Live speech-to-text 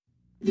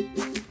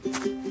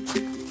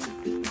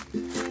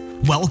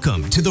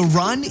Welcome to the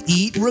Run,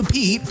 Eat,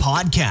 Repeat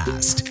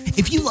podcast.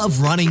 If you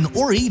love running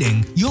or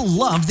eating, you'll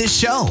love this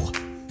show.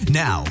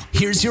 Now,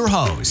 here's your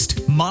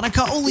host,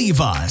 Monica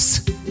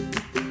Olivas.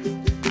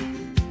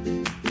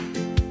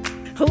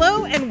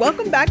 Hello, and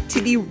welcome back to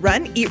the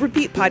Run, Eat,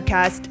 Repeat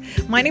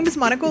podcast. My name is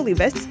Monica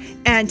Olivas,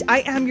 and I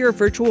am your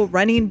virtual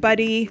running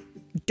buddy,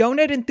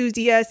 donut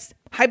enthusiast,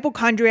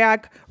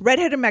 hypochondriac,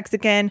 redheaded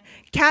Mexican,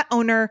 cat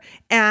owner,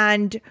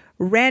 and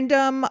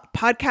random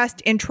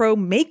podcast intro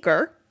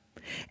maker.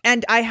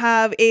 And I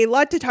have a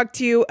lot to talk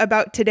to you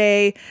about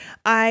today.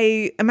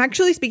 I am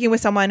actually speaking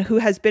with someone who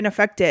has been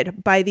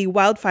affected by the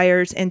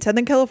wildfires in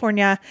Southern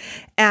California.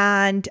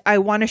 And I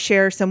want to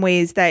share some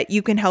ways that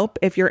you can help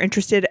if you're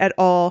interested at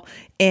all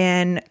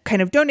in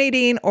kind of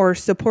donating or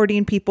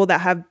supporting people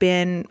that have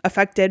been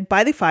affected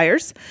by the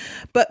fires.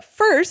 But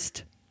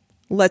first,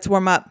 let's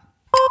warm up.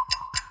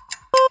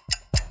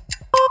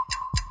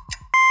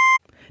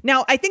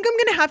 Now, I think I'm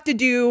going to have to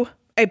do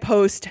a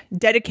post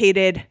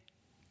dedicated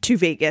to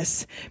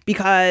Vegas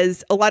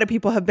because a lot of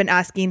people have been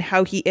asking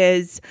how he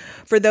is.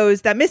 For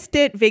those that missed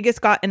it, Vegas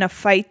got in a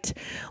fight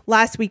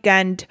last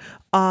weekend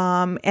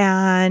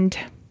and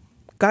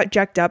got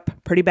jacked up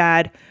pretty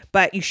bad,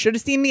 but you should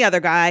have seen the other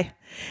guy.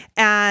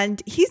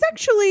 And he's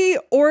actually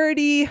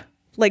already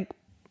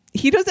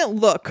he doesn't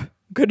look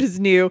good as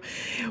new.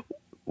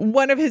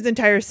 One of his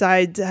entire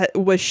sides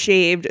was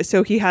shaved,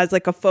 so he has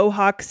like a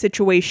faux-hawk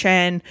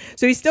situation.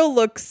 So he still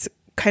looks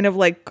kind of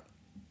like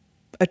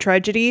a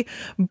tragedy,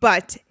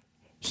 but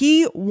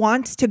he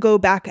wants to go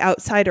back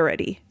outside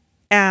already.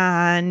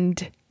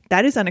 And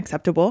that is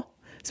unacceptable.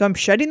 So I'm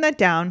shutting that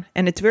down,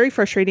 and it's very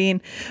frustrating,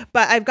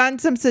 but I've gotten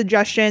some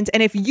suggestions.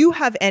 And if you've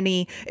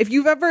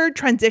ever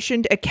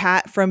transitioned a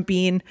cat from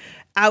being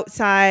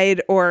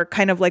outside or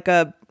kind of like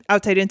a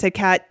outside inside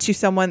cat to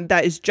someone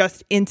that is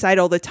just inside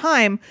all the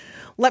time,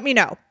 let me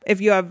know if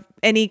you have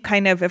any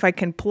kind of, if I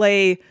can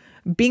play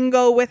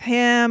bingo with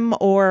him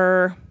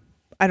or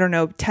I don't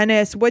know,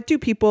 tennis. What do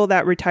people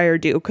that retire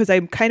do? Because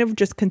I'm kind of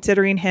just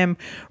considering him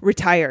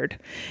retired.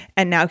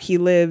 And now he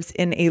lives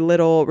in a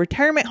little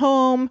retirement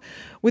home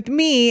with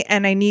me,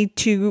 and I need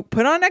to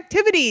put on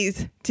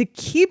activities to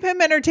keep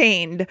him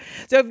entertained.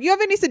 So if you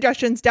have any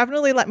suggestions,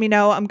 definitely let me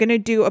know. I'm going to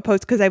do a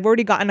post because I've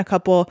already gotten a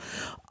couple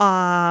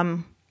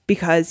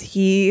because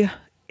he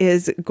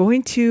is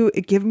going to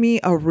give me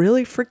a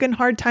really freaking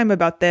hard time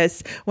about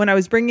this. When I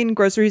was bringing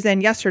groceries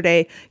in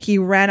yesterday, he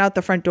ran out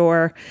the front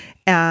door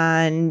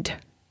and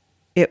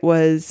it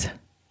was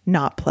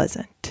not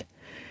pleasant.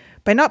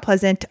 By not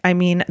pleasant, I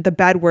mean the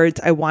bad words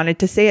I wanted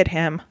to say at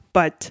him,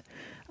 but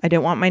I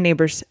didn't want my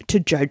neighbors to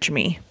judge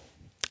me.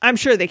 I'm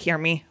sure they hear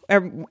me.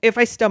 If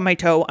I stub my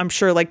toe, I'm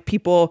sure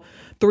people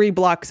 3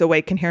 blocks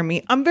away can hear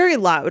me. I'm very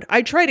loud.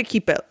 I try to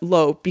keep it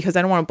low because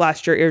I don't want to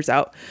blast your ears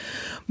out.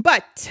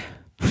 But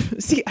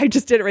see, I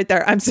just did it right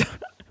there. I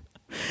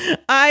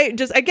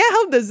can't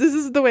help this. This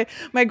is the way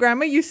my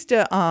grandma used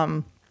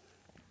to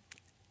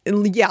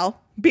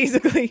yell,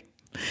 basically.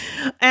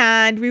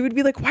 And we would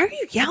be like, why are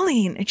you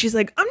yelling? And she's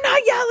like, I'm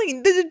not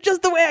yelling. This is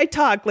just the way I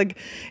talk.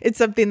 It's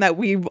something that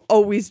we've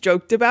always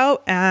joked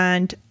about.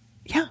 And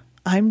yeah,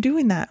 I'm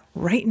doing that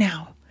right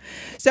now.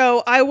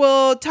 So I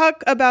will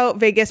talk about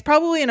Vegas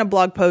probably in a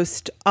blog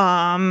post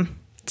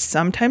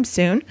sometime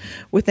soon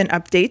with an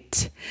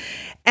update.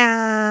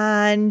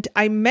 And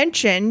I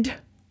mentioned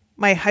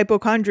my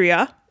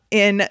hypochondria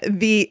in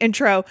the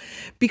intro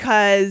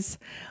because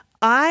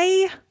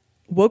I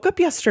woke up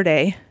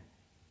yesterday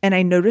and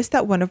I noticed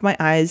that one of my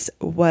eyes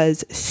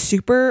was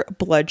super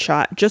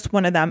bloodshot, just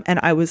one of them. And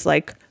I was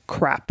like,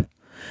 crap,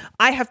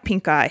 I have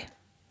pink eye.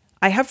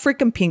 I have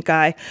freaking pink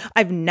eye.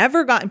 I've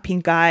never gotten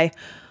pink eye.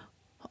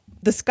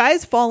 The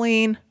sky's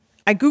falling.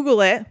 I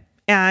Google it.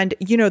 And,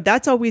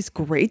 that's always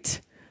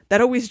great.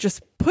 That always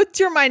just puts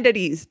your mind at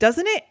ease,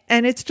 doesn't it?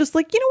 And it's just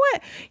like, you know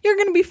what? You're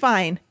going to be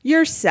fine.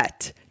 You're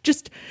set.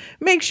 Just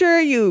make sure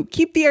you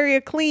keep the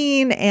area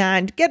clean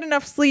and get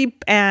enough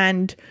sleep,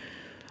 and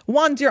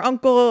Juan's your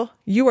uncle,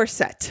 you are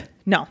set.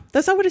 No,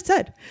 that's not what it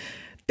said.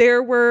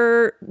 There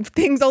were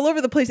things all over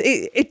the place.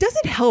 It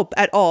doesn't help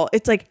at all.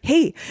 It's like,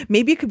 hey,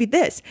 maybe it could be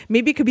this,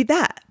 maybe it could be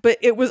that. But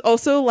it was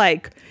also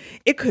like,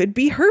 it could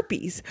be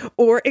herpes,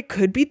 or it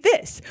could be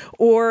this,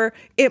 or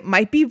it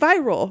might be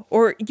viral,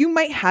 or you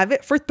might have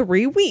it for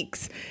 3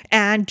 weeks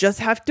and just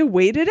have to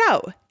wait it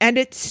out. And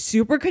it's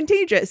super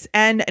contagious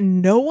and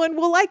no one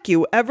will like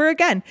you ever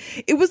again.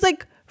 It was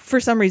like, for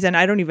some reason,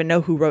 I don't even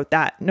know who wrote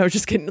that. No,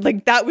 just kidding.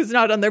 That was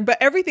not on there. But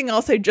everything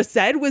else I just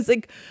said was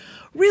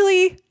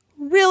really,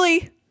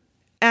 really.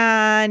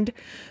 And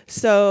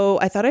so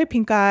I thought I had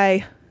pink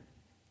eye.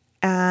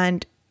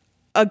 And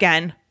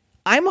again,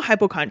 I'm a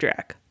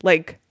hypochondriac.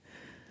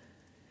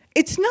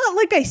 It's not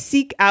like I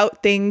seek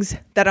out things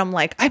that I'm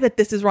like, I bet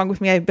this is wrong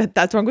with me. I bet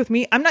that's wrong with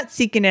me. I'm not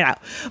seeking it out.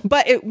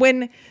 But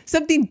when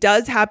something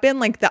does happen,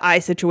 like the eye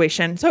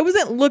situation, so I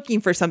wasn't looking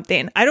for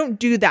something. I don't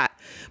do that.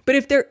 But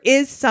if there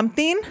is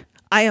something,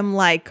 I am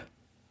like,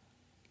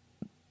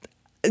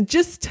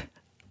 just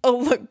oh,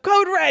 look,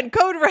 code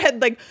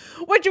red. Like,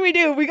 what should we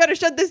do? We got to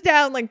shut this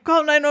down. Like,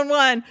 call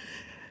 911.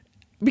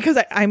 Because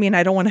I mean,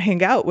 I don't want to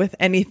hang out with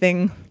any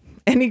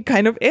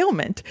kind of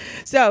ailment.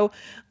 So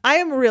I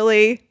am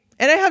really,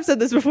 and I have said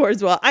this before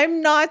as well,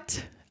 I'm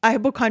not a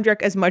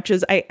hypochondriac as much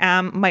as I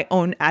am my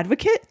own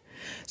advocate.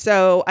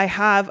 So I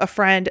have a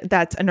friend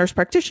that's a nurse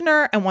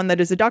practitioner and one that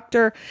is a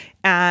doctor.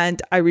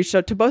 And I reached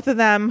out to both of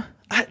them.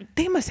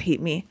 They must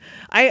hate me.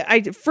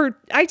 I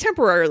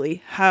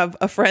temporarily have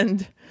a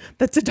friend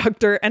that's a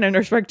doctor and a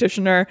nurse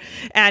practitioner,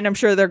 and I'm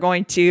sure they're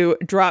going to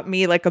drop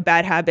me like a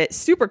bad habit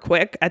super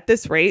quick at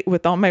this rate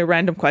with all my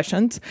random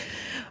questions.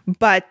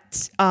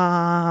 But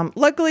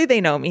luckily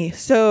they know me,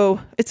 so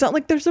it's not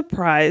like they're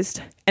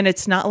surprised, and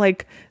it's not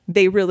like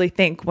they really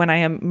think when I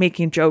am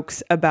making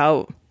jokes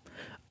about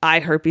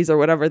eye herpes or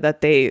whatever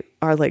that they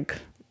are like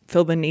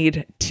feel the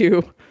need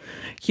to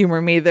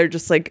humor me. They're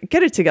just like,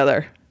 get it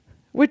together,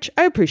 which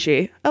I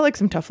appreciate. I like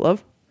some tough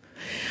love.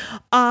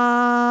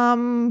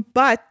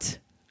 But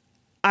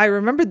I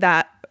remembered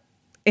that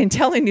in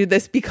telling you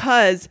this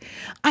because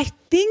I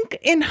think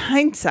in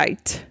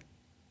hindsight,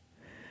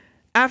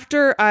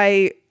 after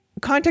I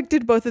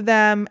contacted both of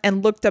them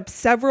and looked up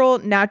several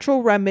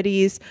natural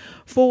remedies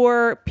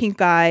for pink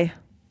eye,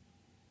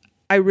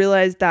 I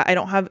realized that I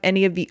don't have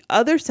any of the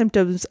other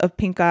symptoms of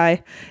pink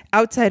eye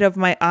outside of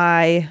my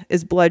eye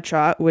is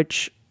bloodshot,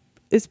 which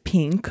is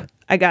pink,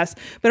 I guess,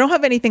 but I don't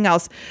have anything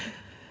else.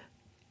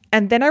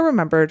 And then I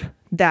remembered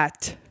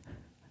that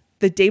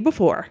the day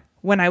before,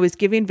 when I was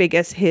giving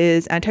Vegas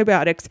his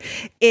antibiotics,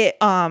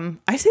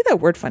 I say that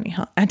word funny,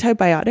 huh?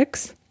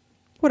 Antibiotics,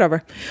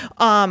 whatever.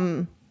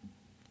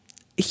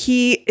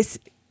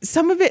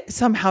 Some of it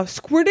somehow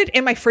squirted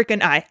in my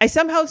freaking eye.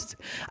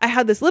 I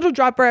had this little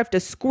dropper. I have to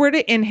squirt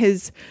it in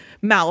his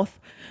mouth.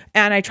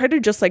 And I tried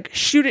to just like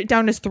shoot it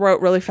down his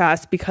throat really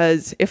fast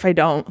because if I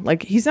don't,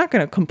 like, he's not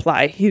going to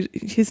comply.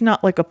 He's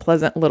not like a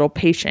pleasant little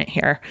patient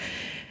here.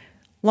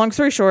 Long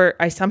story short,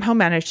 I somehow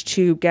managed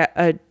to get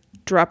a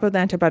drop of the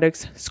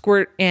antibiotics,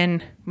 squirt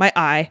in my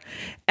eye.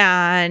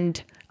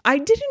 And I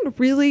didn't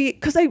really,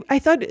 because I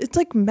thought it's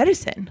like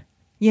medicine,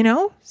 you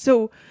know?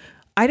 So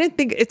I didn't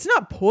think it's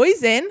not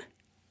poison.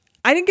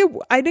 I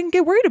didn't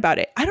get worried about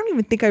it. I don't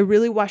even think I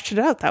really washed it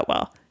out that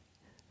well,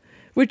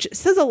 which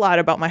says a lot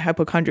about my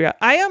hypochondria.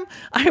 I am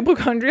a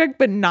hypochondriac,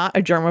 but not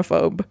a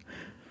germaphobe,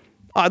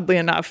 oddly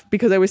enough,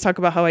 because I always talk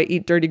about how I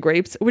eat dirty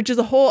grapes, which is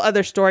a whole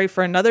other story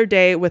for another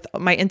day with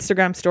my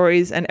Instagram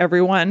stories and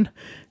everyone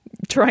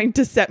trying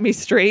to set me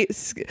straight,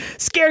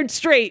 scared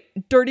straight,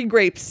 dirty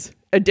grapes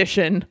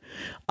edition.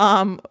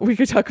 We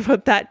could talk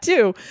about that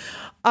too.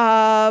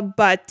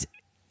 But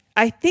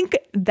I think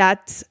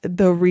that's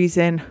the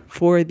reason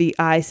for the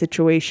eye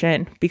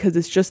situation, because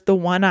it's just the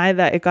one eye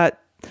that it got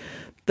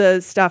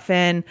the stuff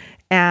in,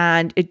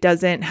 and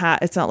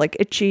it's not like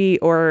itchy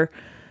or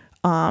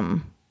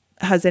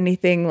has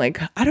anything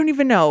like, I don't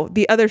even know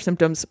the other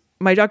symptoms.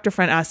 My doctor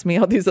friend asked me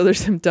all these other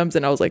symptoms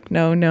and I was like,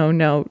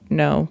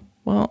 no.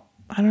 Well,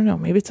 I don't know.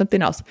 Maybe it's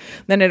something else.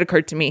 Then it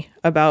occurred to me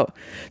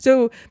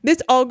so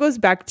this all goes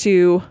back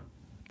to,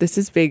 this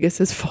is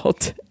Vegas's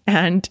fault,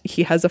 and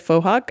he has a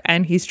faux hawk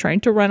and he's trying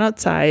to run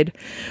outside,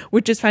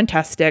 which is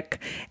fantastic.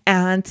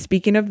 And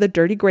speaking of the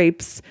dirty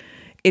grapes,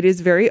 it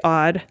is very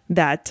odd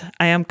that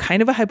I am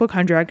kind of a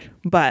hypochondriac,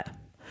 but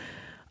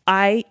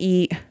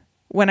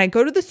when I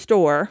go to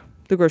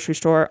the grocery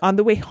store on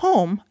the way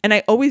home, and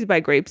I always buy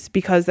grapes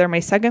because they're my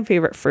second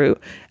favorite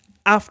fruit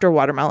after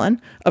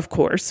watermelon, of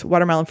course,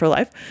 watermelon for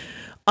life.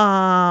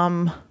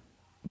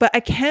 But I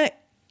can't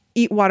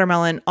eat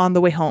watermelon on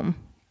the way home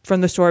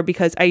from the store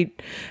because I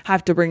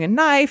have to bring a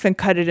knife and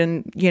cut it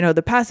in,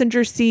 the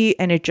passenger seat,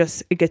 and it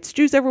gets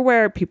juice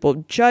everywhere. People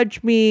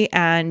judge me,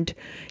 and,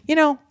 I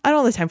don't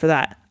have the time for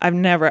that. I've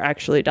never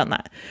actually done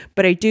that,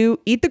 but I do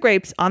eat the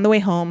grapes on the way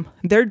home.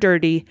 They're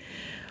dirty.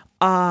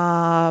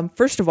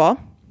 First of all,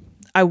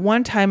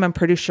 one time, I'm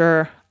pretty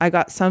sure I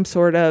got some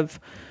sort of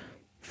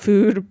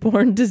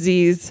foodborne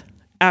disease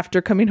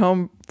after coming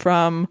home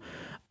from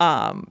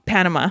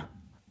Panama.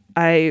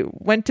 I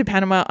went to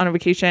Panama on a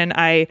vacation.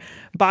 I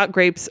bought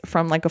grapes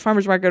from like a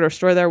farmer's market or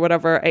store there,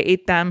 whatever. I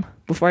ate them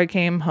before I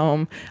came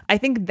home. I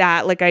think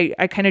that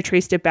I kind of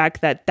traced it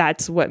back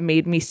that's what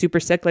made me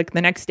super sick. Like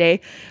the next day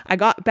I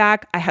got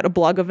back, I had a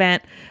blog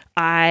event.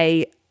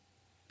 I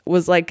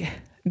was like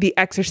the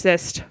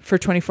exorcist for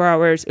 24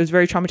 hours. It was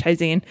very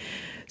traumatizing.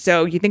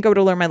 So you think I would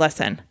have learned my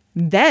lesson.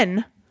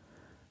 Then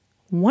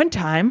one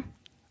time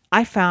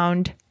I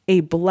found a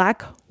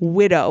black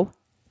widow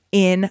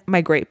in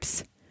my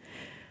grapes.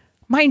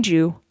 Mind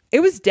you, it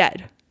was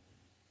dead,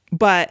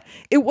 but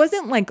it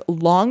wasn't like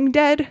long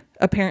dead.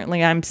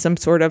 Apparently I'm some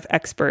sort of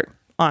expert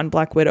on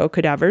black widow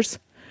cadavers.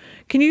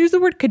 Can you use the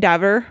word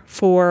cadaver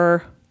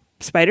for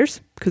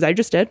spiders? Because I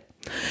just did.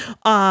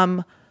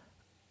 But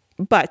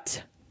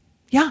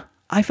yeah,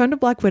 I found a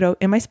black widow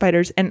in my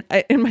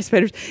in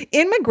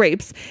my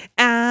grapes.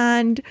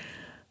 And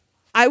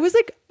I was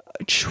like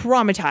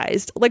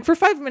traumatized. Like for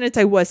 5 minutes,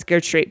 I was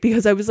scared straight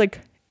because I was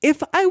like,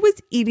 if I was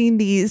eating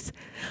these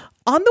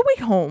on the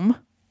way home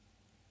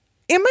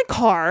in my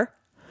car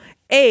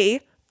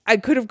I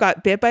could have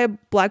got bit by a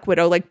black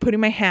widow, like putting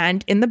my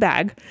hand in the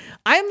bag.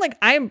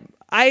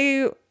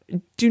 I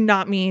do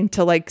not mean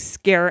to like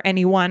scare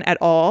anyone at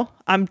all.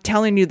 I'm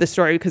telling you the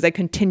story because I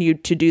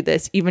continued to do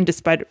this even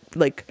despite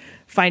like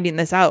finding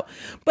this out.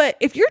 But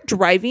if you're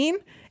driving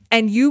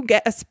and you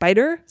get a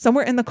spider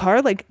somewhere in the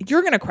car, like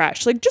you're going to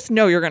crash. Like just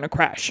know you're going to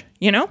crash,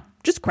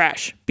 just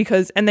crash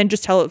and then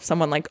just tell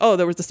someone like, oh,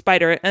 there was a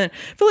spider. And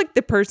I feel like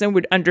the person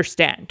would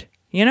understand,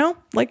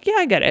 like, yeah,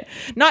 I get it.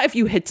 Not if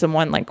you hit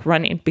someone like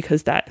running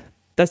because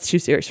that's too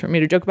serious for me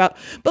to joke about,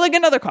 but like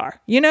another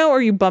car,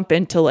 or you bump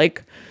into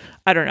like,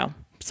 I don't know,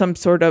 some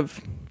sort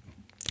of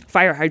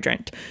fire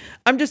hydrant.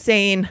 I'm just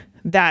saying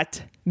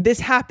that this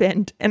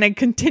happened and I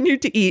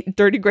continued to eat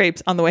dirty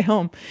grapes on the way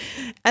home.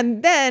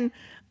 And then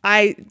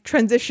I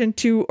transitioned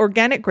to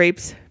organic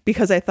grapes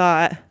because I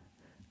thought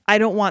I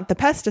don't want the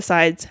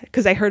pesticides,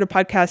 because I heard a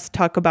podcast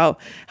talk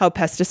about how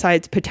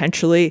pesticides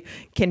potentially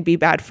can be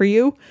bad for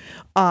you.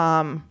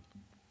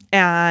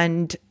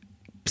 And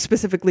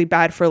specifically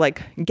bad for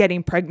like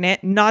getting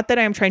pregnant. Not that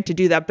I'm trying to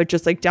do that, but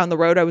just like down the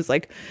road, I was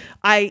like,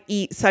 I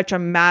eat such a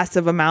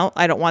massive amount.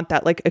 I don't want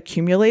that like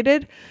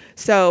accumulated.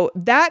 So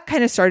that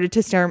kind of started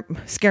to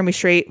scare me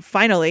straight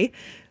finally.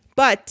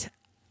 But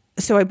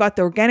so I bought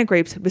the organic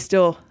grapes, but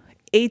still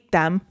ate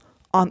them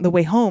on the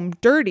way home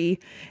dirty.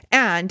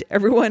 And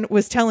everyone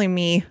was telling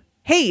me,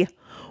 hey,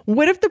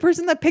 what if the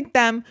person that picked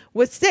them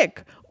was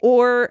sick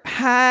or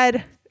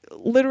had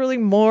literally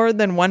more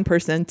than one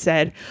person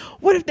said,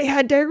 what if they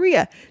had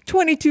diarrhea?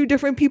 22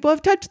 different people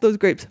have touched those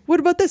grapes. What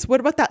about this? What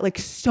about that? Like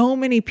so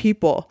many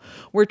people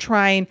were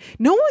trying.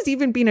 No one was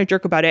even being a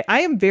jerk about it.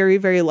 I am very,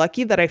 very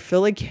lucky that I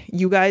feel like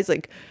you guys,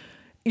 like,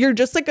 you're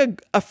just like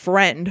a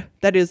friend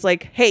that is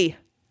like, hey,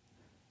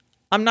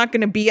 I'm not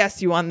going to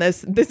BS you on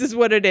this. This is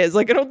what it is.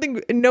 Like, I don't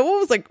think no one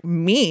was like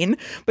mean,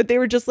 but they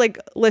were just like,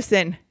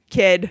 listen,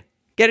 kid,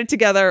 get it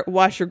together,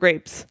 wash your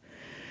grapes.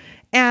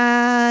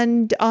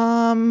 And,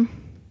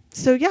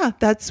 so yeah,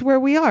 that's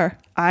where we are.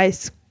 I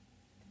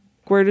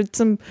squirted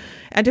some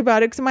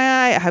antibiotics in my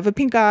eye. I have a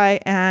pink eye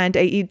and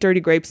I eat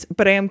dirty grapes,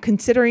 but I am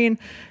considering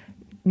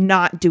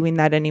not doing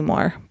that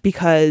anymore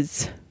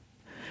because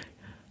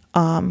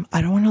I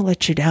don't want to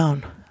let you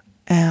down,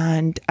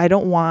 and I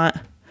don't want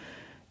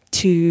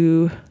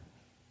to,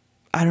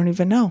 I don't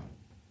even know.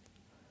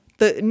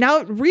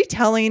 Now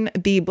retelling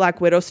the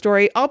Black Widow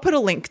story, I'll put a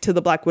link to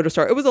the Black Widow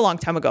story. It was a long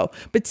time ago,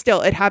 but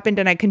still it happened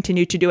and I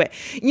continued to do it.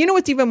 You know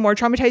what's even more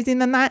traumatizing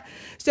than that?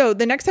 So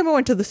the next time I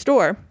went to the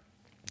store,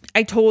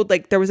 I told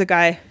like there was a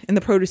guy in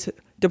the produce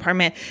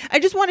department. I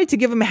just wanted to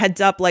give him a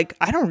heads up. Like,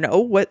 I don't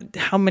know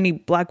how many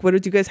Black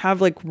Widows you guys have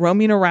like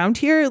roaming around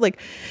here.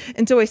 Like,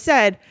 and so I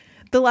said,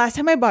 the last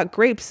time I bought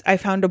grapes, I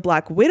found a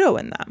Black Widow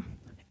in them.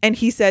 And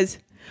he says,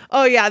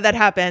 oh yeah, that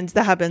happens.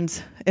 It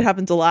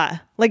happens a lot.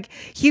 Like,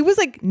 he was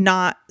like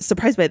not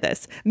surprised by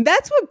this.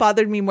 That's what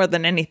bothered me more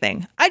than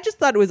anything. I just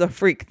thought it was a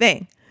freak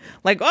thing.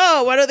 Like,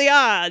 oh, what are the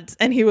odds?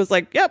 And he was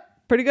like, yep,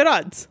 pretty good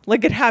odds.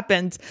 Like, it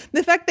happens.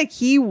 The fact that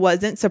he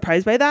wasn't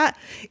surprised by that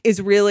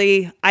is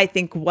really, I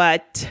think,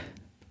 what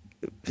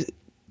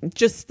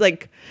just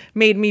like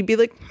made me be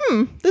like,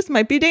 this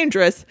might be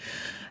dangerous.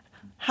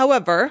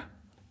 However,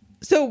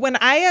 so when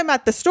I am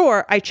at the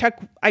store, I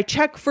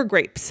check for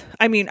grapes.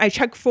 I mean, I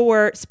check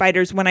for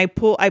spiders. When I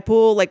pull,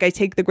 like I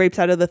take the grapes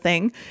out of the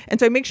thing. And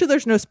so I make sure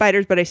there's no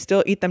spiders, but I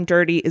still eat them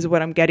dirty is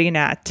what I'm getting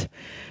at.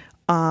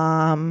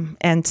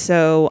 And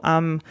so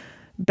I'm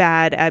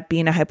bad at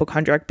being a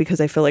hypochondriac because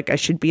I feel like I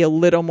should be a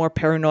little more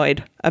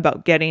paranoid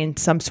about getting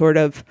some sort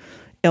of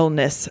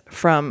illness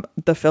from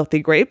the filthy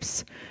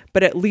grapes.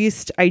 But at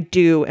least I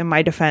do, in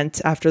my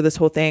defense, after this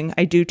whole thing,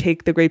 I do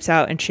take the grapes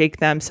out and shake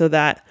them so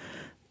that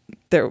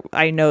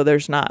I know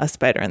there's not a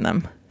spider in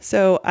them.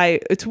 So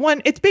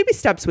it's baby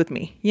steps with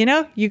me, you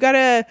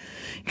gotta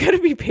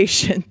be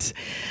patient.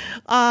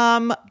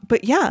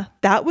 But yeah,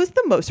 that was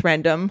the most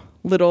random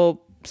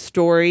little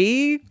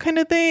story kind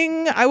of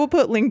thing. I will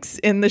put links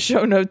in the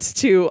show notes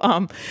to,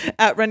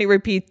 at Running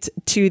Repeat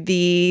to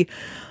the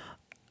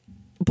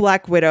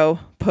Black Widow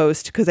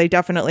post, because I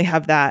definitely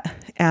have that,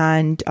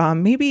 and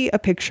maybe a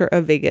picture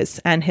of Vegas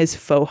and his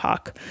faux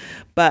hawk.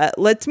 But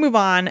let's move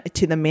on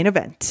to the main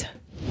event.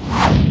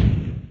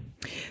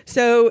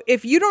 So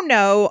if you don't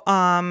know,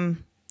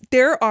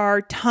 there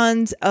are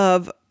tons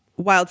of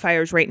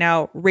wildfires right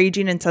now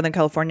raging in Southern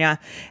California,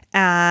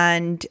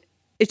 and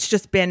it's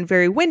just been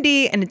very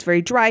windy and it's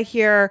very dry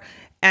here,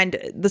 and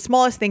the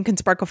smallest thing can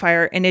spark a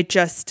fire and it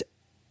just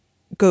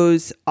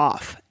goes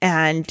off.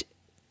 And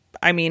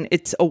I mean,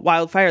 it's a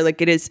wildfire.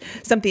 Like, it is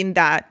something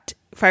that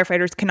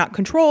firefighters cannot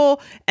control,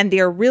 and they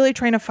are really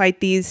trying to fight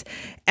these.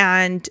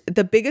 And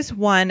the biggest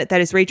one that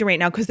is raging right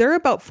now, because there are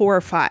about 4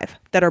 or 5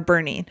 that are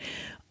burning.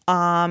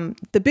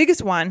 The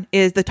biggest one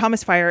is the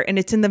Thomas Fire, and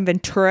it's in the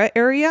Ventura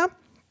area,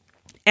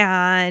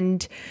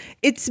 and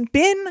it's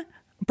been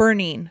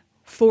burning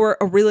for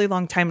a really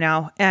long time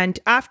now. And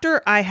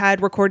after I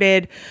had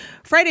recorded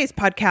Friday's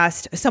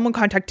podcast, someone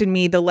contacted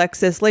me, the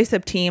Lexus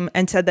Lace-Up team,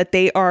 and said that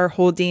they are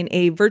holding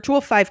a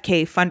virtual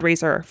 5K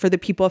fundraiser for the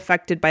people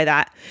affected by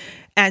that.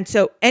 And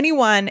so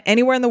anyone,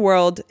 anywhere in the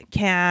world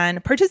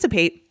can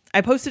participate.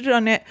 I posted it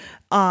on it,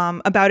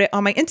 about it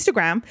on my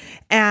Instagram,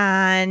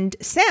 and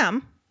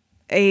Sam,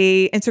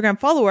 a Instagram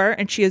follower,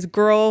 and she is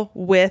girl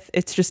with,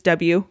 it's just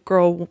W,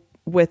 girl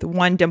with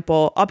one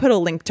dimple. I'll put a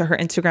link to her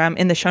Instagram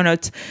in the show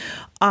notes.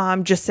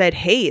 Just said,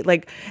 hey,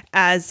 like,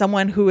 as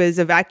someone who is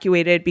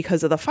evacuated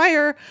because of the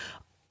fire,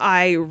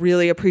 I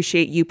really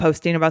appreciate you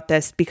posting about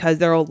this because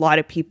there are a lot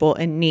of people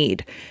in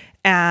need.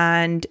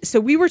 And so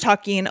we were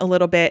talking a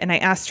little bit, and I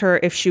asked her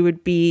if she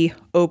would be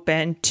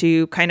open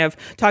to kind of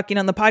talking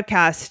on the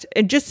podcast,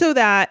 and just so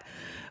that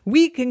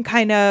we can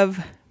kind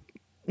of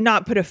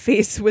not put a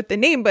face with the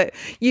name, but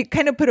you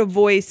kind of put a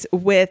voice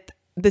with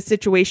the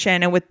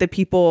situation and with the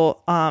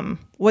people,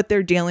 what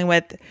they're dealing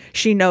with.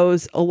 She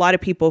knows a lot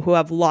of people who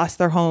have lost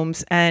their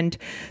homes, and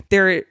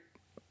the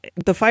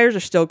fires are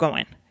still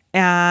going.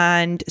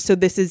 And so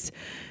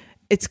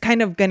it's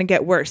kind of going to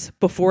get worse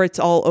before it's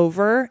all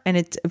over. And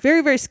it's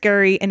very, very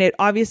scary. And it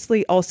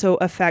obviously also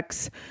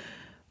affects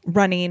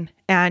running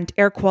and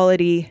air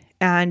quality.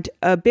 And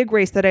a big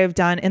race that I've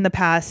done in the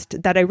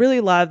past that I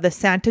really love, the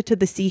Santa to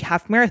the Sea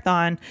half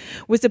marathon,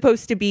 was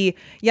supposed to be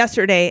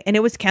yesterday, and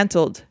it was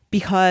canceled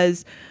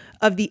because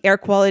of the air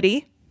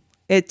quality.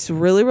 It's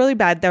really, really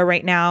bad there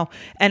right now.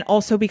 And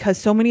also because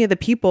so many of the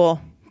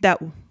people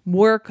that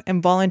work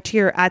and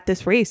volunteer at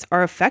this race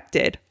are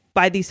affected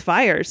by these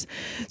fires.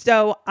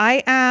 So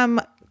I am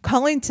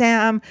calling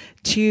Sam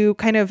to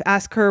kind of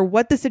ask her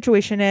what the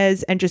situation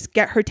is and just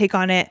get her take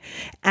on it.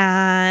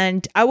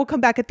 And I will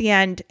come back at the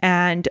end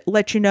and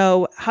let you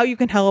know how you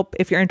can help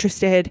if you're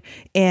interested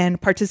in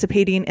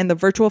participating in the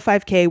virtual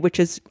 5K, which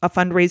is a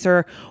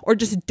fundraiser, or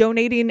just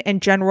donating in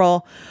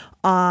general.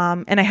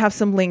 And I have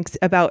some links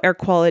about air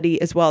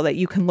quality as well that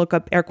you can look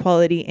up air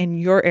quality in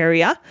your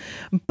area.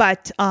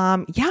 But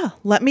yeah,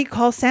 let me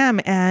call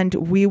Sam and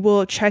we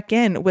will check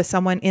in with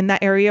someone in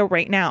that area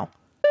right now.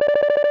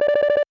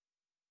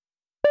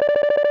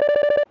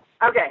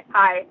 Okay,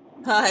 hi.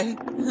 Hi.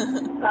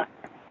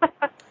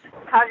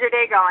 How's your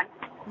day going?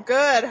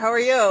 Good. How are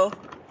you?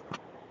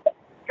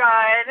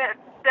 Good. It's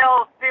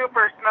still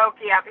super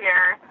smoky up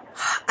here.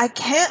 I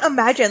can't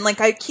imagine.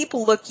 Like, I keep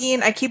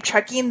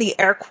checking the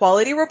air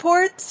quality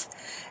reports,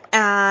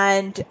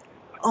 and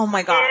oh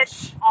my gosh.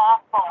 It's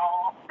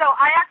awful. So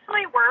I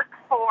actually work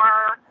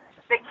for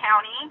the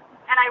county,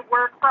 and I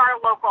work for our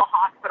local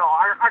hospital,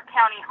 our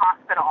county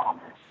hospital.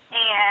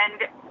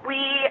 And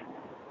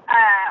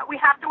we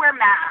have to wear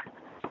masks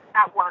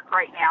at work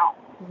right now.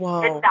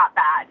 Whoa. It's that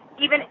bad.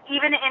 Even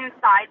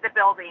inside the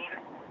building,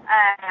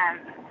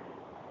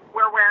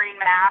 we're wearing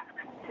masks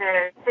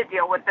to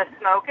deal with the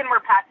smoke, and we're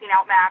passing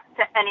out masks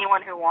to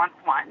anyone who wants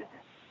one.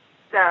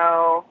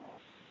 So,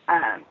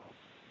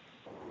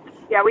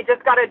 yeah, we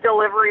just got a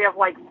delivery of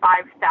like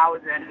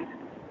 5,000.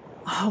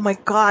 Oh my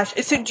gosh.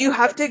 So do you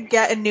have to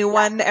get a new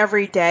one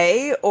every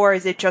day, or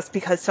is it just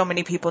because so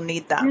many people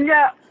need them?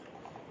 No.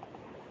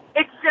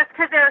 It's just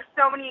because there are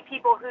so many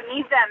people who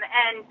need them.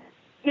 And,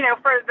 you know,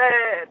 for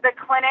the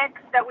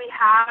clinics that we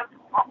have,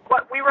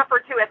 what we refer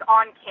to as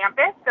on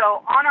campus.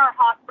 So on our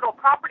hospital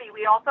property,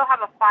 we also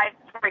have a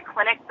 5-story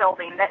clinic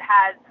building that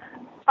has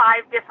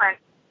 5 different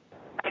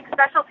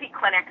specialty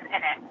clinics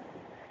in it.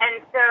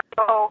 And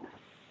so,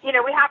 you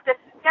know, we have to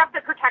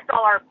protect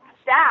all our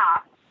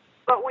staff,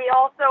 but we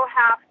also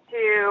have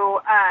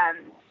to,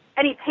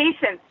 any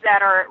patients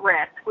that are at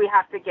risk, we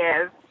have to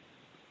give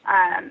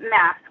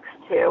masks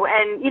to.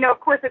 And, you know, of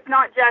course, it's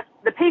not just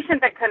the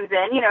patient that comes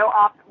in, you know,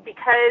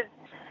 because,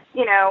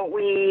 you know,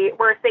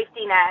 we're a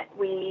safety net.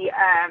 We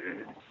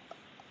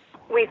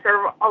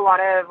serve a lot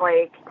of,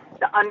 like,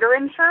 the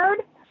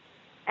underinsured.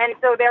 And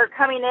so they're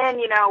coming in,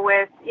 you know,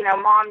 with, you know,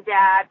 mom,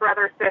 dad,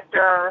 brother,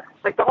 sister.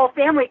 Like, the whole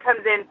family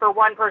comes in for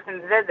one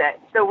person's visit.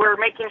 So we're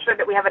making sure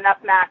that we have enough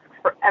masks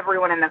for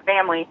everyone in the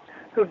family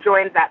who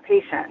joins that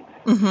patient.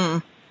 Mm-hmm.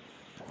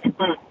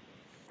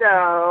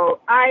 So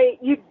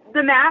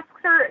the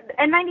masks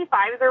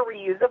N95s are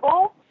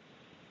reusable.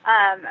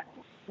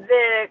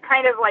 The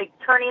kind of like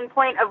turning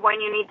point of when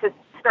you need to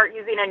start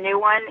using a new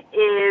one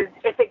is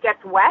if it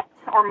gets wet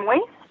or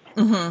moist,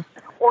 mm-hmm.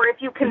 or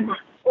if you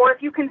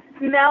can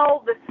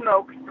smell the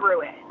smoke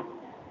through it.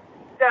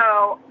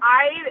 So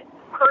I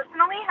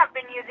personally have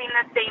been using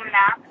the same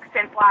mask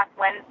since last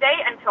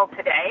Wednesday until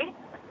today.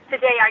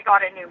 Today I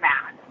got a new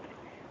mask.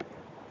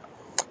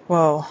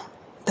 Whoa.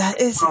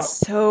 That is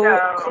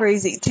so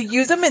crazy. To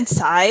use them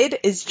inside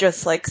is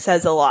just like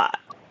says a lot.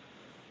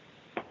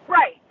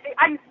 Right.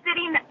 I'm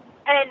sitting,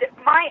 and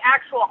my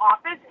actual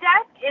office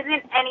desk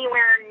isn't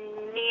anywhere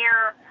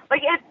near,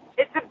 like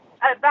it's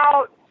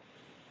about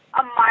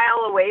a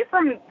mile away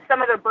from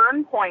some of the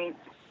burn points,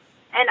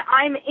 and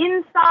I'm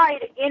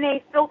inside in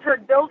a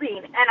filtered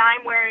building, and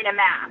I'm wearing a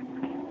mask.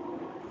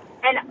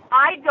 And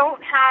I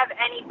don't have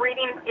any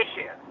breathing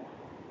issues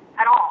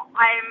at all.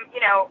 I'm,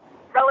 you know,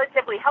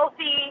 relatively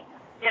healthy.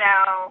 You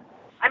know,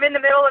 I'm in the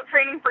middle of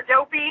training for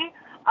Dopey.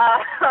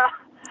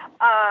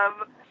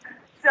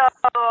 So,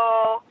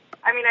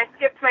 I mean, I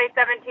skipped my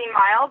 17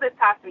 mile this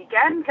past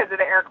weekend because of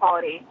the air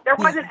quality. There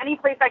wasn't any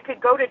place I could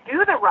go to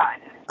do the run.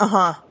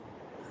 Uh-huh.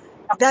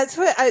 That's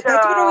what I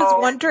was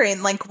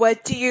wondering. Like,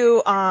 what do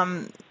you,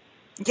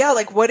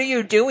 what are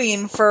you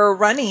doing for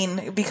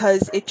running?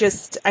 Because it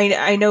just,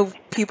 I know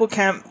people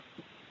can't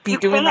be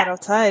doing that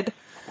outside.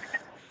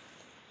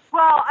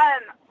 Well,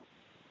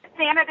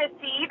 Santa to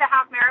Sea, the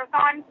half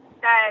marathon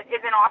that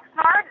is in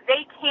Oxnard,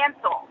 they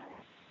canceled.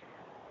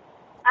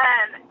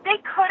 They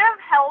could have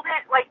held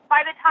it, like,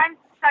 by the time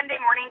Sunday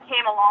morning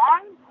came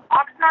along,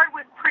 Oxnard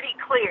was pretty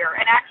clear.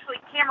 And actually,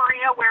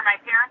 Camarillo, where my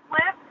parents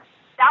live,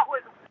 that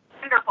was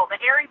wonderful.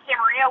 The air in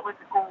Camarillo was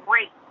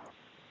great.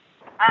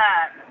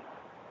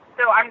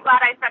 So I'm glad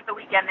I spent the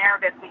weekend there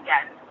this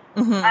weekend.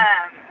 Mm-hmm.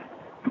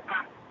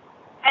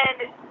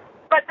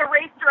 But the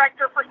race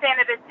director for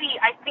Santa to Sea,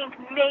 I think,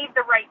 made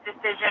the right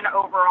decision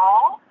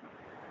overall.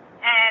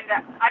 And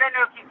I don't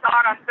know if you saw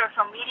it on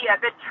social media,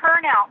 the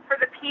turnout for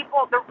the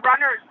people, the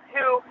runners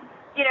who,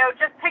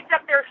 just picked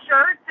up their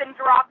shirts and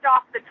dropped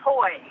off the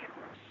toys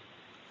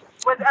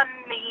was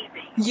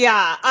amazing.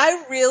 Yeah,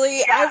 I've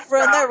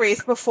run that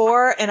race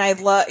before, and I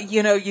love,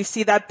 you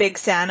see that big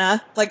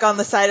Santa, like, on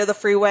the side of the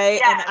freeway,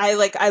 yes.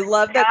 And I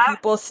love that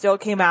people still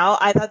came out.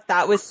 I thought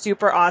that was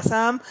super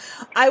awesome.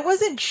 I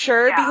wasn't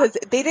sure because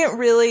they didn't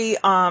really,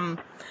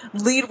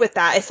 lead with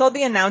that. I saw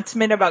the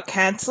announcement about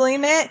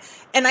canceling it,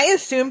 and I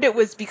assumed it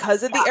was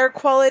because of the air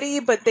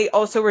quality, but they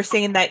also were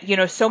saying that,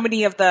 so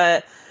many of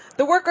the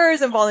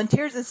workers and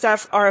volunteers and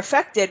stuff are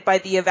affected by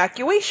the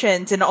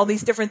evacuations and all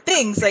these different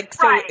things. Like,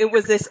 so it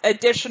was this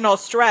additional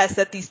stress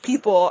that these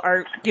people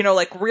are,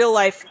 like, real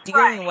life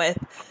dealing with.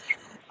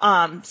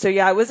 So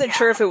yeah, I wasn't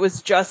sure if it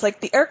was just like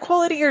the air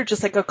quality or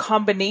just like a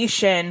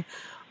combination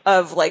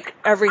of like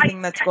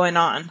everything that's going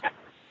on.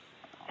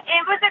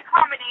 It was a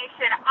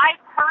combination. I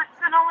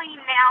personally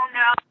now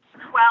know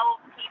 12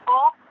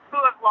 people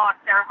who have lost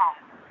their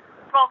homes,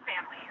 12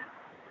 families.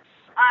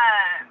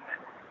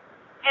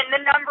 And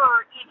the number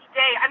each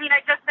day, I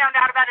just found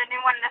out about a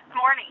new one this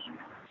morning.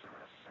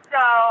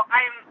 So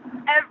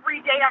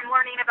every day I'm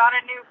learning about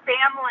a new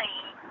family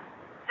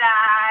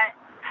that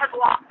has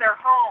lost their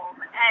home.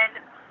 And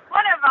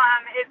one of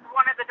them is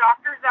one of the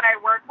doctors that I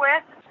work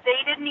with. They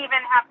didn't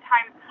even have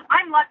time.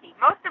 I'm lucky.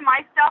 Most of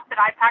my stuff that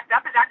I packed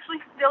up is actually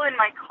still in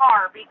my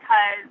car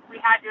because we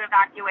had to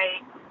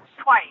evacuate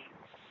twice.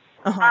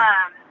 Uh-huh.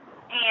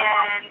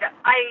 And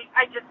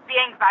I just, the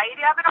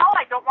anxiety of it all,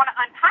 I don't want to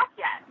unpack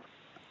yet.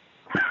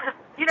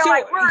 We're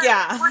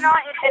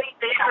not in any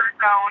danger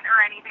zone or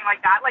anything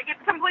like that. Like,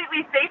 it's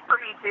completely safe for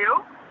me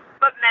too,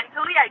 but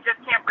mentally I just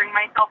can't bring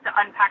myself to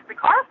unpack the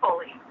car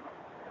fully.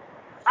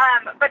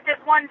 But this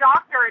one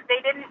doctor,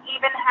 they didn't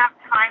even have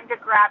time to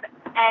grab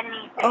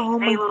anything. Oh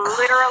my they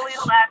literally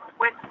left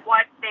with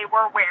what they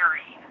were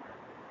wearing.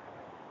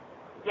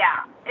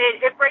 Yeah,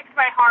 it breaks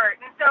my heart.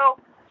 And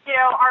so,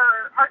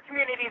 our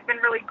community's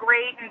been really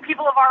great, and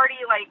people have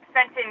already,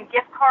 sent in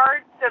gift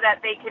cards so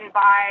that they can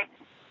buy.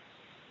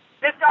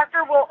 This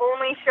doctor will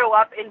only show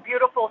up in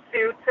beautiful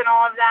suits and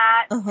all of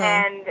that,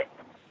 and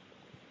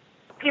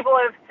people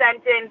have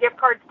sent in gift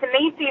cards to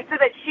Macy's so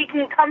that she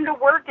can come to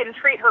work and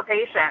treat her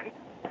patients,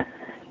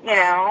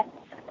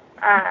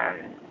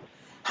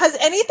 Has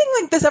anything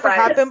like this ever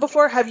happened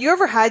before? Have you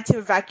ever had to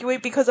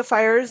evacuate because of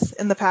fires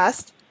in the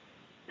past?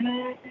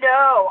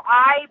 No,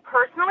 I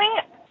personally,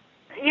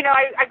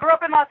 I grew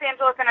up in Los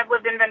Angeles and I've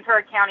lived in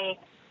Ventura County,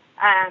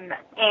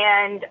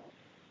 and,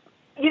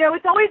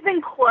 it's always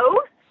been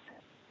close.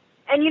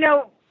 And,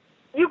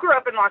 you grew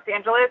up in Los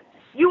Angeles.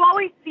 You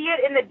always see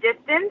it in the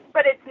distance,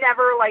 but it's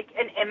never,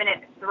 an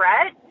imminent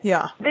threat.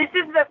 Yeah. This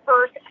is the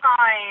first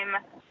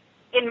time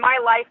in my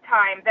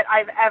lifetime that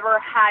I've ever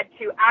had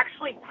to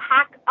actually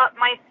pack up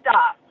my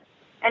stuff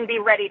and be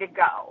ready to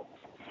go.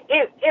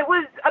 It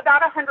was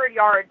about 100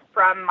 yards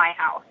from my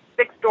house,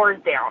 6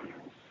 doors down.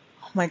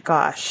 Oh, my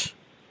gosh.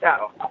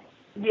 So,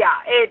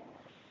 yeah,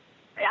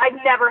 I've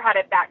never had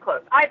it that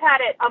close. I've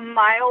had it a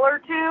mile or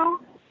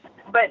two,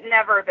 but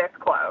never this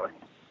close.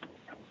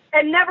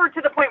 And never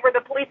to the point where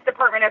the police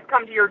department has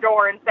come to your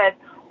door and said,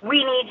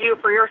 we need you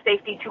for your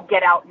safety to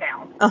get out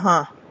now.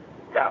 Uh-huh.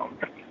 So,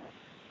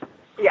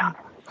 yeah.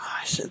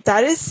 Gosh,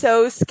 that is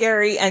so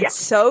scary and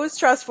so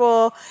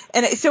stressful.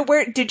 And so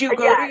where did you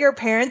go to your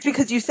parents?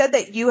 Because you said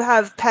that you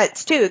have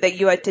pets, too, that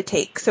you had to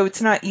take. So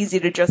it's not easy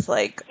to just,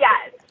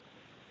 Yes.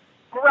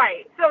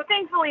 Right. So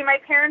thankfully, my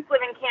parents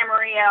live in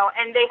Camarillo,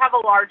 and they have a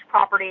large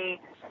property,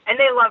 and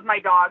they love my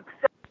dogs.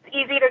 So it's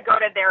easy to go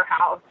to their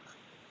house.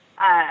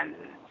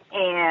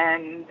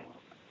 And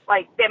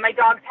my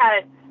dogs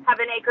have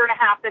an acre and a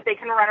half that they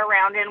can run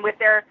around in with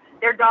their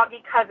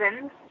doggy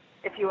cousins,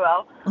 if you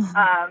will,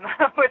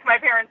 with my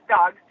parents'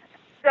 dogs.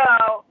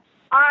 So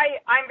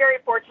I'm very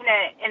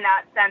fortunate in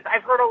that sense.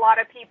 I've heard a lot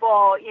of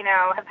people,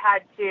 have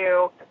had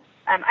to.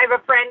 I have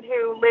a friend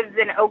who lives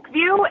in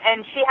Oakview,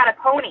 and she had a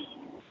pony.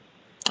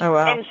 Oh,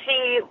 wow. And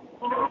she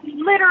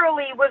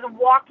literally was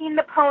walking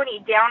the pony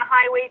down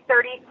Highway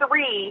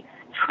 33,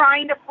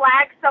 trying to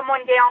flag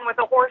someone down with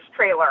a horse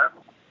trailer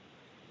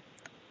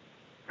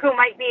who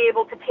might be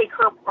able to take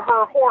her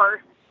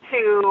horse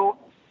to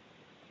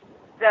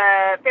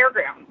the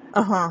fairgrounds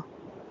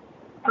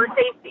for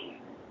safety.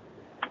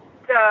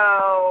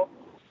 So,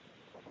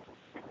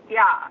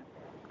 yeah.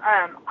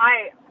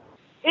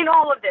 In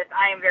all of this,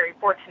 I am very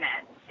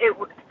fortunate. It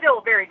was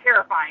still very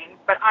terrifying,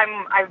 but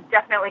I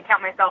definitely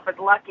count myself as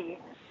lucky.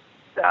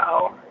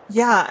 So.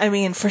 Yeah, I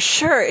mean, for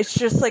sure. It's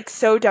just like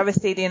so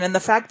devastating. And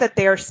the fact that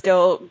they are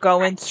still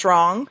going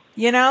strong,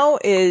 you know,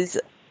 is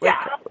like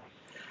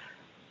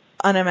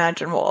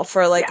unimaginable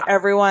for like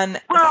everyone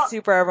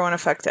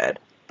affected.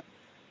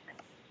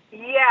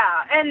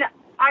 Yeah. And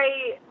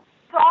I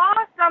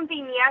saw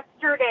something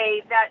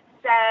yesterday that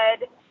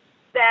said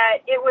that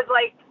it was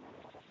like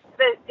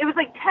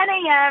 10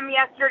 a.m.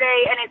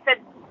 yesterday, and it said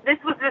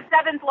this was the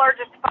 7th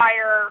largest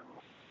fire,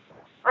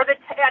 or at the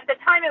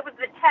time it was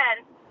the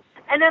 10th,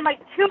 and then like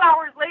 2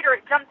 hours later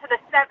it jumped to the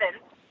 7th,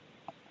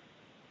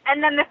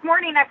 and then this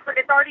morning I've heard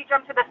it's already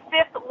jumped to the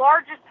 5th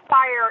largest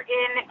fire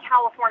in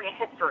California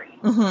history.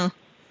 Mm-hmm.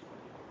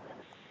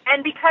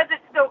 And because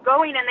it's still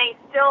going, and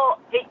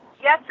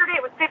yesterday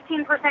it was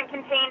 15%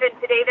 contained, and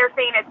today they're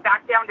saying it's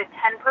back down to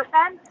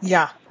 10%.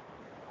 Yeah.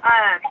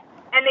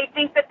 And they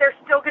think that they're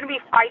still going to be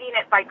fighting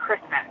it by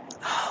Christmas.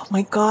 Oh,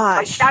 my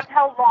gosh. Like, that's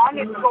how long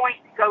it's going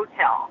to go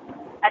till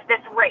at this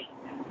rate.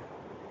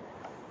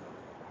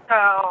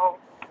 So,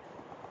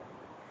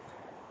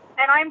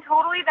 and I'm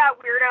totally that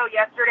weirdo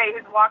yesterday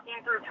who's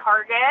walking through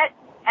Target,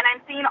 and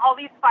I'm seeing all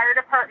these fire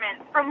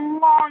departments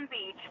from Long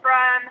Beach,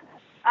 from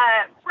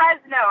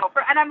Fresno,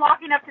 and I'm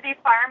walking up to these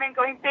firemen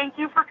going, "Thank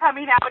you for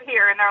coming out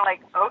here," and they're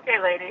like, "Okay,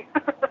 lady."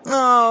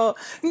 Oh,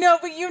 no,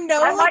 but you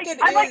know, I'm like, you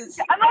don't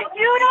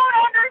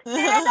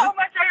understand how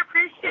much I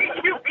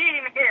appreciate you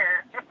being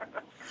here.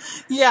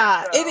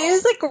 Yeah, it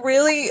is like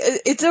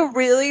it's a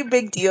really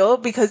big deal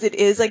because it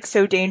is like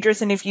so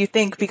dangerous. And if you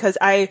think, because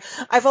I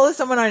follow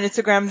someone on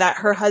Instagram that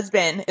her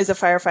husband is a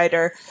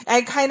firefighter, and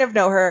I kind of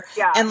know her,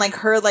 and like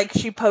her, like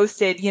she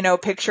posted, you know, a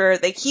picture,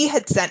 like he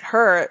had sent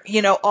her,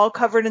 you know, all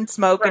covered in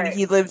smoke, and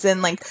he lives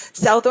in like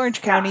South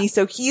Orange County,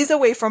 so he's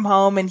away from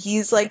home, and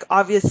he's like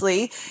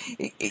obviously,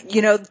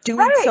 you know,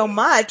 doing so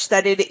much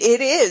that it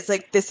is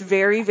like this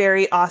very,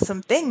 very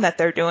awesome thing that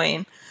they're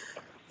doing.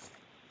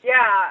 Yeah,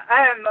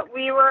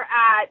 we were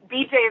at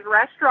BJ's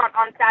restaurant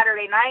on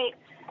Saturday night,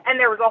 and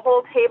there was a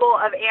whole table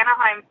of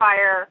Anaheim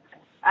fighters,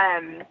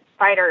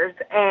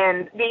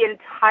 and the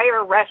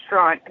entire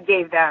restaurant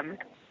gave them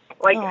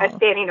like a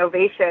standing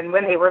ovation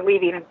when they were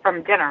leaving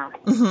from dinner.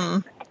 Mm-hmm.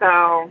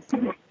 So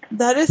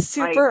that is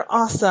super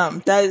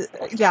awesome. And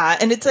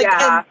it's like,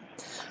 and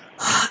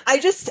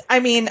I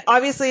mean,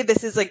 obviously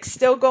this is like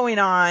still going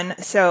on,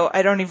 so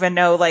I don't even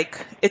know,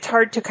 like, it's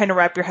hard to kind of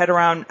wrap your head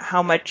around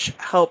how much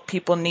help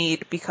people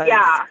need because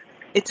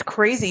it's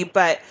crazy.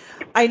 But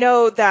I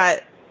know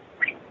that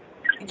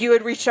you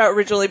had reached out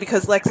originally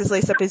because Lexus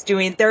Lace Up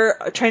they're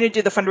trying to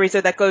do the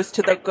fundraiser that goes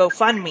to the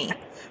GoFundMe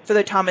for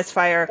the Thomas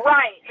Fire.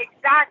 Right,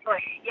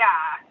 exactly,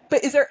 yeah.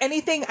 But is there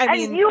anything, I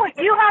mean... you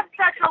have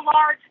such a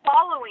large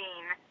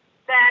following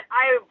that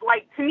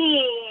to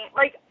me,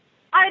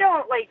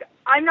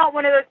 I'm not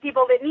one of those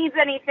people that needs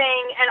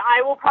anything, and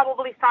I will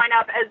probably sign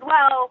up as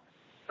well,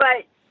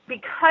 but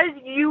because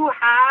you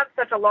have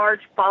such a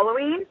large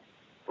following,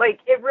 like,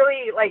 it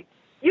really, like,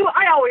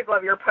 I always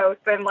love your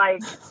posts, and,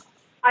 like,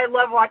 I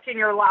love watching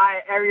your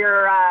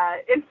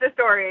Insta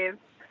stories.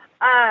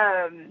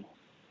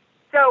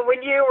 So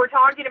when you were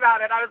talking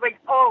about it, I was like,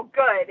 oh,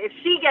 good. If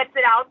she gets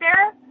it out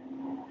there,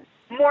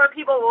 more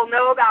people will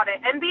know about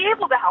it and be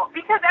able to help.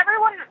 Because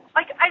everyone,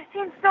 like, I've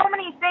seen so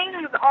many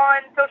things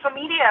on social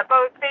media,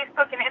 both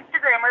Facebook and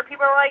Instagram, where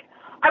people are like,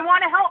 I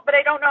want to help, but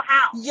I don't know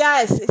how.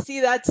 Yes. See,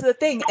 that's the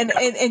thing.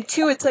 And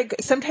too, it's like,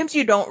 sometimes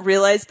you don't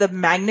realize the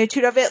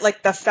magnitude of it.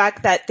 Like the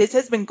fact that this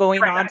has been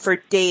going on for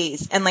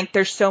days, and like,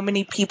 there's so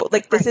many people,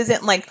 like, this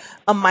isn't like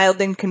a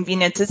mild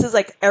inconvenience. This is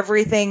like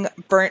everything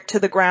burnt to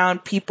the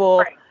ground,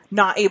 people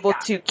not able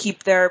to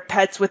keep their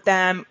pets with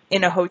them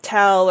in a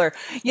hotel, or,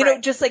 you know,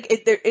 just like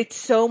it's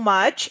so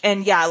much.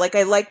 And like,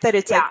 I like that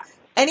it's like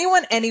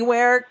anyone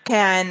anywhere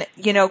can,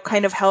 you know,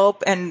 kind of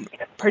help and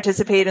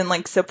participate and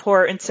like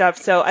support and stuff.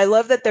 So I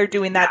love that they're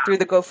doing that through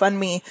the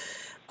GoFundMe.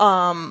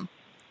 And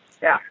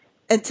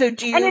so and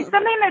it's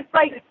something that's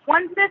like,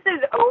 once this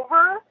is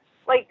over,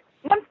 like,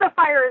 once the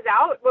fire is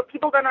out, what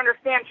people don't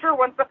understand, sure,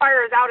 once the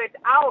fire is out, it's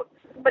out,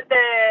 but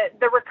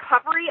the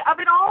recovery of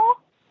it all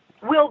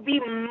will be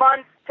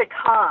months to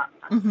come.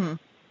 Mm-hmm.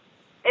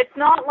 It's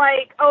not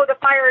like, oh, the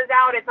fire is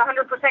out, it's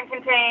 100%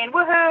 contained,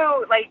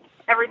 woohoo, like,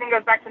 everything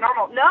goes back to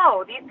normal.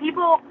 No, these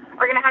people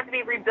are going to have to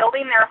be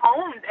rebuilding their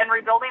homes and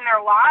rebuilding their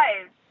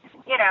lives,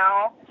 you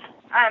know.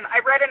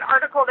 I read an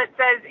article that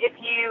says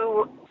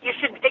you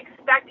should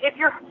expect, if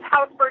your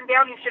house burned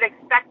down, you should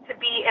expect to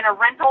be in a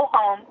rental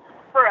home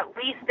for at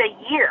least a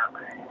year.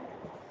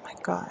 Oh my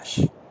gosh.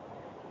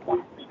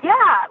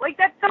 Yeah, like,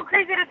 that's so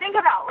crazy to think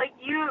about. Like,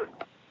 you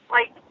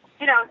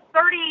know,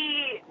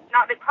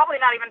 probably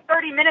not even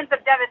 30 minutes of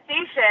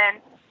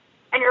devastation,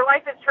 and your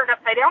life is turned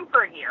upside down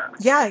for a year.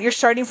 Yeah, you're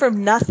starting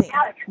from nothing.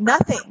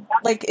 Nothing.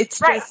 Like, it's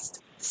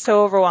just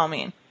so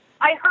overwhelming.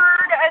 I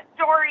heard a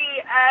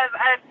story of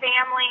a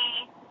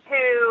family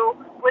who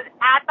was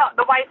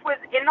the wife was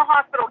in the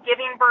hospital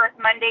giving birth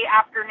Monday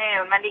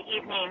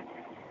evening,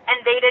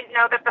 and they didn't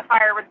know that the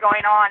fire was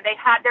going on. They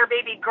had their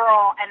baby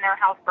girl and their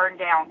house burned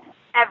down.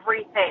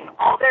 Everything.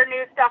 All their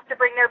new stuff to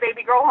bring their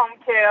baby girl home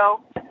to,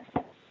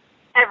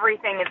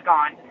 everything is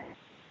gone.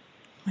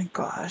 My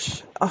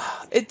gosh.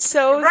 Oh, it's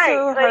so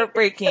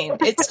heartbreaking.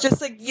 It's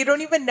just like, you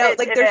don't even know,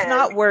 there's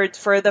not words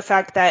for the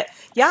fact that,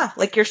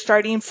 like you're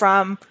starting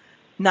from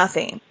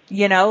nothing,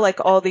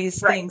 all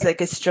these things,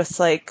 it's just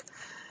like,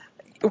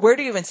 where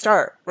do you even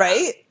start?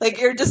 Right?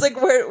 You're just like,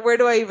 where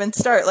do I even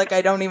start?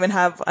 I don't even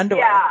have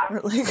underwear.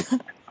 Yeah.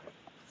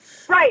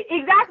 Right.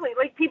 Exactly.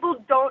 People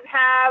don't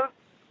have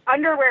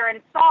underwear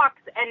and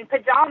socks and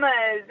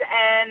pajamas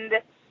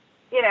and,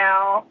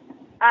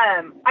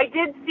 I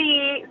did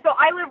see, so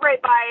I live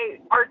right by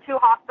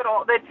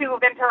the two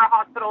Ventura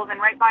hospitals and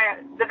right by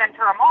the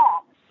Ventura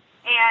Mall.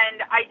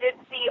 And I did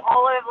see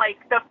all of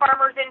the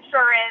Farmers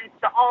Insurance,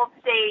 the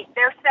Allstate,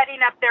 they're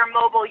setting up their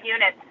mobile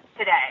units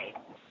today.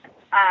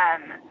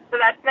 So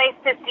that's nice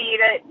to see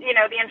that,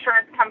 the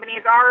insurance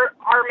companies are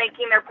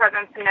making their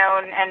presence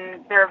known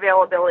and their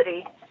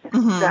availability.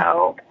 Mm-hmm.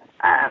 So,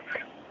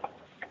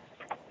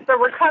 the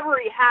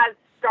recovery has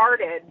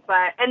started,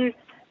 and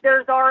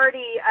there's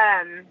already,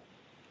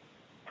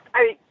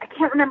 I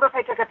can't remember if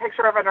I took a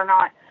picture of it or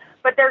not,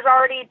 but there's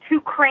already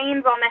 2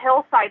 cranes on the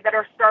hillside that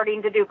are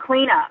starting to do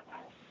cleanup.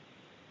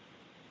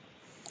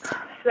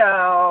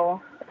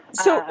 So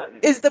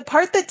is the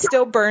part that's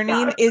still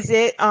burning, is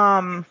it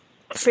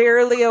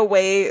fairly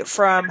away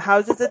from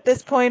houses at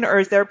this point, or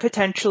is there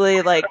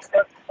potentially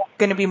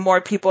going to be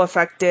more people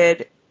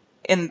affected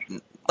in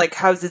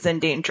houses in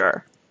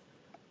danger?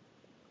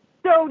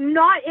 So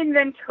not in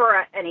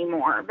Ventura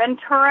anymore.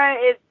 Ventura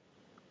is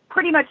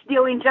pretty much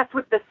dealing just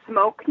with the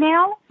smoke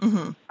now.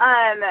 Mm-hmm.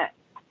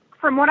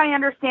 From what I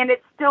understand,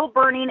 it's still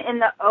burning in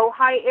the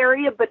Ojai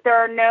area, but there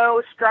are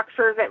no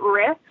structures at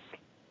risk.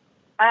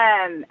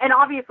 And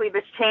obviously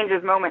this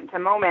changes moment to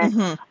moment.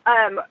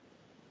 Mm-hmm.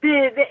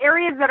 The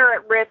areas that are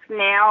at risk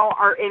now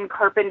are in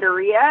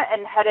Carpinteria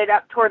and headed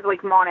up towards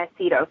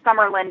Montecito,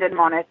 Summerlin and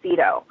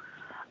Montecito.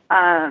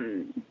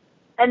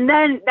 And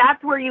then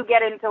that's where you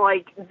get into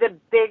the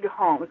big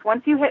homes.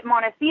 Once you hit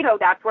Montecito,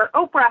 that's where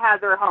Oprah has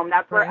her home.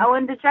 That's where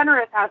Ellen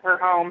DeGeneres has her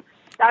home.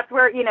 That's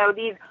where,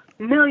 these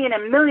 $1 million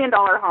and $1 million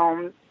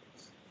homes,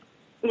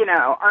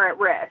 are at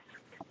risk.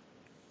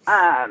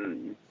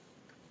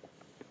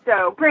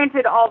 So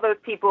granted, all those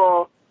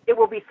people, it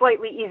will be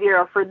slightly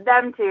easier for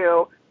them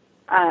to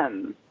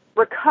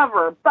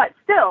recover, but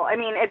still,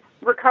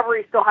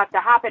 recovery still has to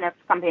happen if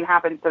something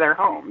happens to their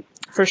homes.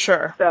 For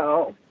sure.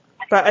 So,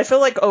 but I feel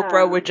like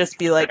Oprah would just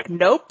be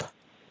nope.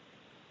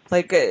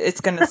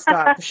 It's going to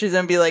stop. She's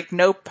going to be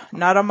nope,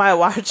 not on my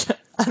watch.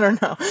 I don't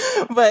know.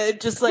 But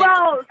just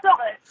Well, so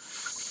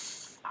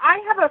I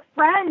have a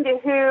friend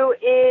who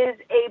is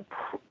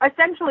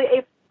essentially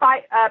a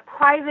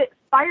private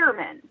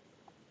fireman.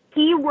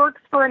 He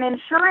works for an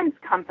insurance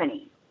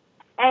company.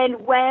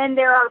 And when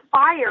there are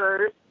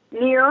fires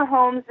near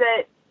homes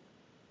that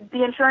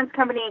the insurance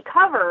company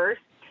covers,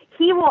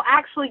 he will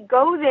actually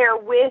go there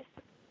with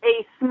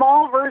a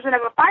small version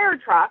of a fire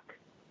truck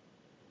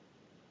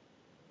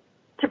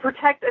to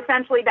protect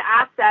essentially the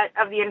asset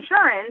of the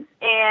insurance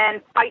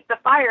and fight the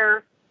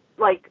fire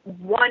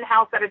one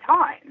house at a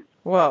time.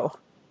 Whoa.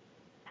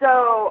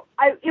 So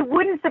it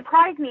wouldn't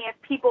surprise me if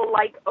people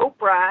like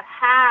Oprah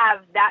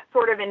have that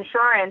sort of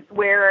insurance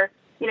where,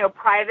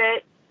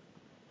 private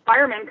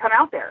firemen come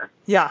out there.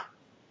 Yeah.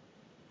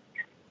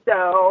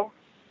 So,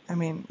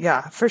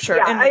 yeah, for sure.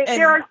 Yeah,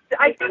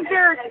 I think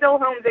there are still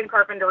homes in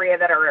Carpinteria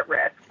that are at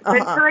risk.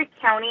 Ventura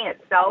County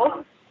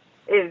itself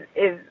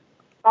is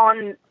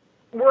on.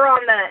 We're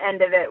on the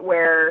end of it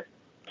where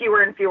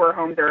fewer and fewer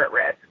homes are at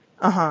risk.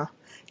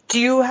 Do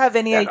you have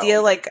any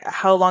idea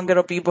how long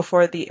it'll be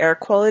before the air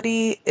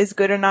quality is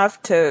good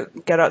enough to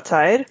get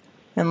outside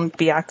and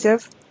be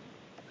active?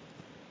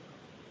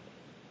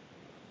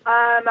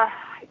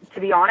 To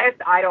be honest,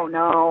 I don't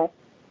know.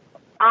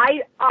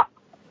 I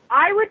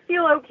would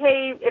feel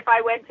okay if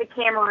I went to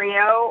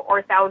Camarillo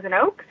or Thousand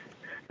Oaks.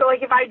 So,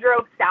 if I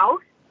drove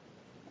south,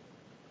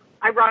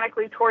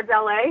 ironically towards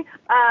LA,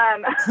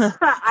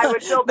 I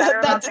would feel better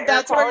about the air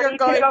That's where you're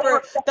going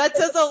for. That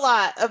says a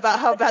lot about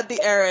how bad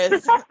the air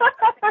is.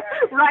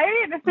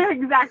 Right?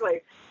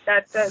 Exactly.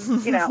 That says,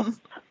 yeah.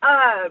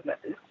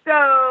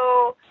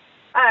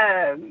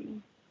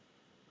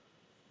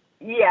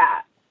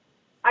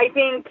 I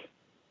think,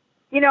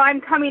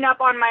 I'm coming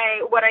up on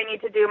what I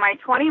need to do, my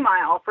 20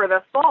 mile for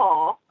the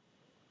fall,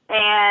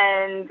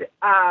 and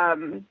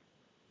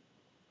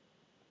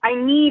I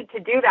need to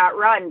do that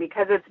run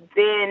because it's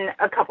been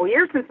a couple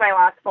years since my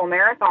last full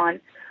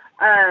marathon.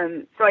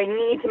 So I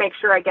need to make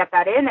sure I get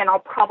that in, and I'll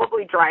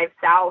probably drive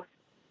south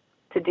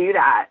to do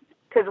that.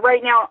 Because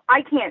right now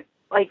I can't,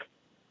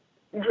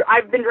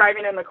 I've been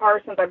driving in the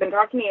car since I've been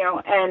talking to you,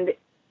 and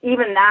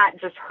even that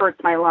just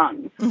hurts my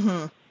lungs.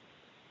 Mm-hmm.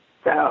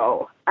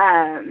 So,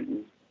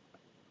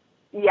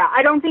 yeah,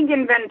 I don't think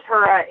in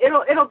Ventura,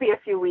 it'll be a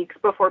few weeks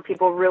before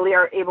people really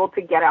are able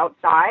to get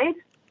outside.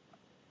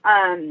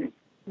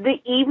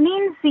 The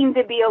evenings seem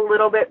to be a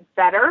little bit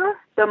better.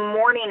 The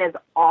morning is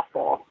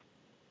awful.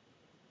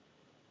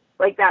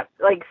 like that,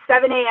 like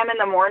 7 a.m. in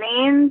the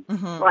morning,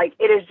 like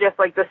it is just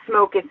like the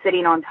smoke is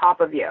sitting on top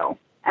of you.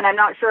 And I'm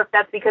not sure if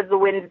that's because the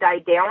winds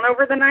died down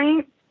over the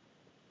night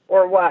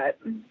or what.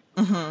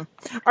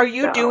 Are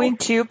you doing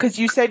too? Because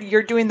you said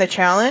you're doing the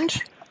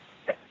challenge.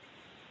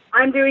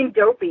 I'm doing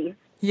Dopey.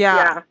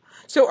 Yeah.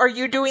 So are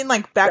you doing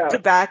like back to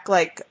back,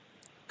 like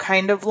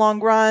kind of long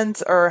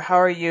runs, or how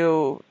are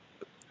you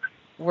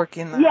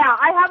working that? Yeah,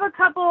 I have a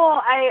couple.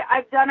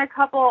 I've done a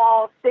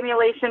couple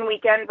simulation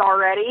weekends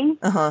already.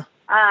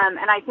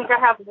 And I think I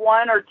have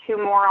 1 or 2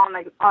 more on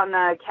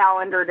the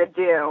calendar to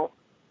do.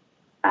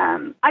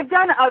 I've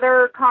done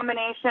other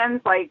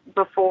combinations like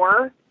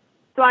before,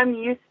 so I'm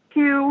used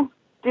to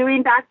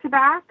doing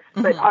back-to-backs,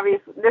 but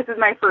obviously this is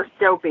my first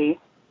Dopey.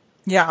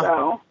 Yeah.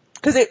 So.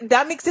 Because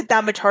that makes it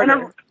that much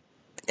harder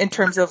in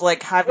terms of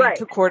like having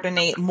to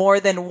coordinate more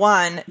than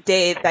one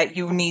day that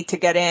you need to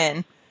get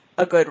in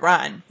a good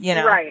run, you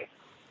know?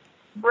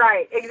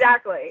 Right,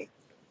 exactly.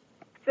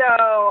 So,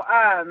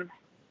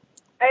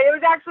 it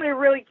was actually a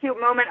really cute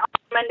moment on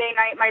Monday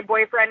night. My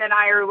boyfriend and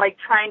I are like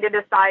trying to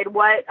decide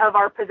what of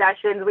our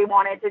possessions we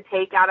wanted to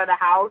take out of the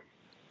house.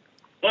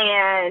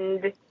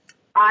 And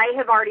I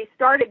have already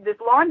started this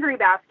laundry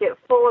basket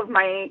full of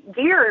my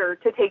gear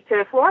to take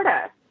to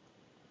Florida.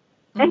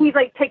 And he's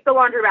like, take the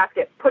laundry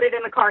basket, put it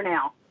in the car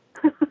now.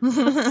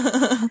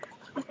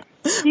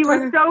 He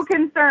was so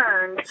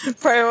concerned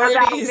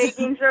about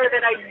making sure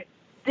that I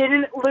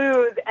didn't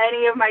lose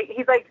any of my,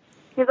 he's like,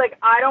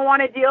 I don't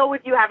want to deal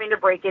with you having to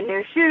break in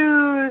new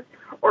shoes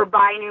or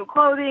buy new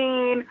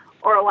clothing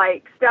or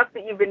like stuff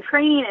that you've been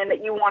training in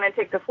that you want to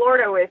take to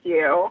Florida with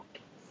you.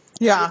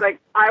 Yeah. He's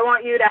like, I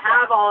want you to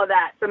have all of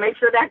that, so make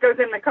sure that goes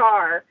in the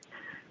car.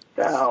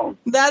 So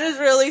that is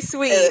really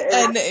sweet,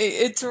 and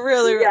it's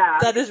really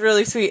that is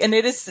really sweet, and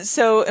it is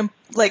so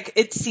like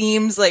it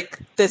seems like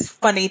this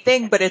funny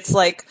thing, but it's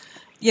like,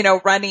 you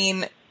know,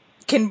 running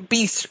can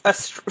be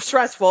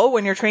stressful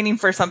when you're training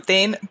for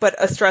something, but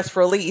a stress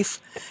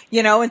relief,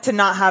 you know, and to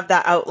not have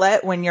that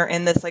outlet when you're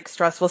in this like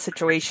stressful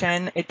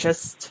situation, it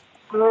just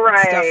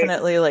it's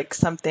definitely like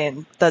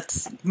something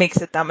that's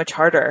makes it that much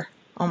harder.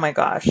 Oh my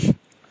gosh.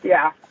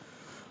 Yeah.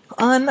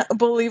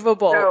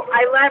 Unbelievable. So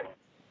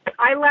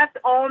I left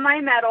all my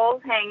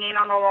medals hanging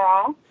on the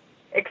wall,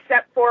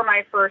 except for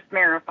my first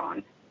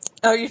marathon.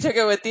 Oh, you took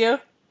it with you?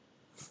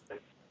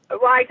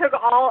 Well, I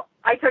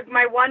took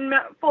my 1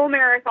 full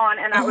marathon,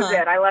 and that was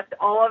it. I left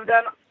all of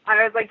them.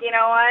 I was like, you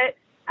know what?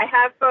 I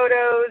have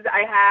photos.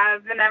 I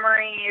have the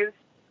memories.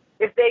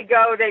 If they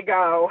go, they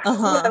go.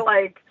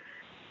 Like,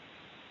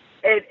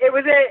 it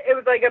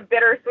was like a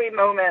bittersweet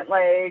moment.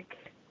 Like,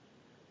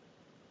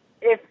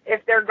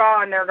 if they're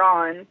gone, they're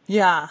gone.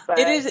 Yeah, but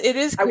it is.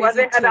 Crazy I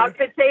wasn't about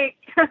to take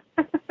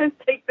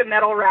the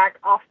medal rack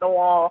off the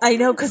wall. I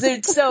know, because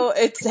it's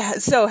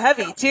so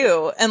heavy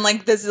too, and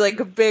like this is like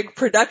a big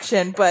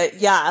production. But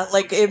yeah,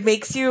 like it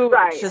makes you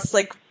just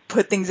like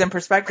put things in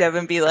perspective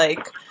and be like,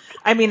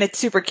 I mean, it's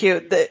super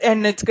cute,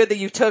 and it's good that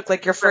you took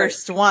like your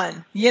first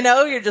one. You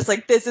know, you're just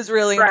like, this is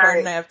really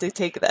important. I have to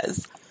take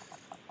this.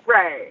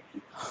 Right.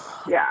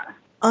 Yeah.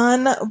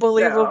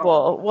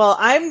 Unbelievable. So, well,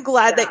 I'm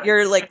glad that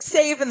you're like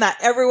safe and that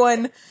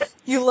everyone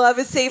you love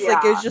is safe.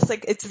 Like it's just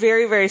like, it's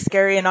very, very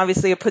scary. And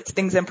obviously it puts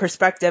things in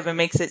perspective and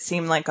makes it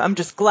seem like I'm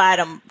just glad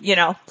I'm, you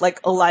know,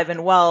 like alive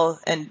and well,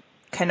 and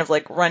kind of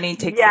like running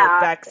takes a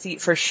back seat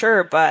for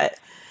sure. But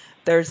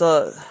there's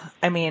I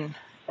mean,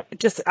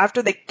 just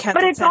after they can't.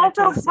 But it's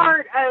also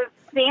part of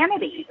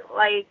sanity.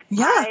 Like,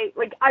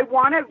 I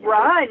want to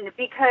run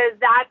because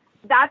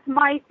that's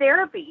my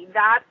therapy.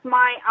 That's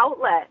my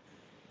outlet.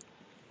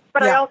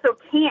 But I also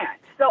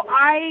can't. So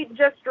I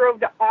just drove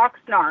to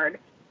Oxnard,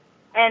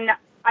 and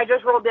I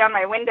just rolled down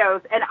my windows,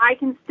 and I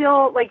can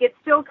still, like, it's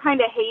still kind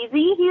of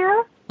hazy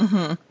here.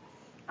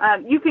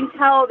 You can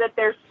tell that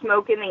there's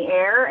smoke in the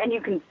air, and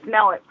you can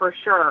smell it for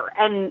sure.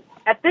 And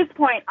at this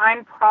point,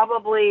 I'm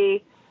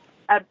probably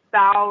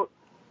about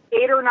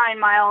 8 or 9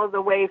 miles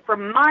away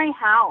from my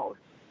house,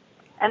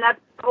 and that's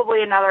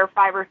probably another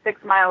 5 or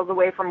 6 miles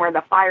away from where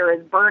the fire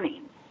is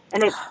burning.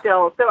 And it's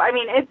still, so, I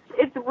mean,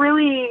 it's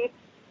really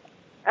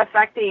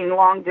affecting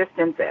long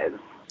distances.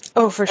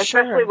 Oh, for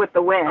sure. Especially with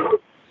the wind.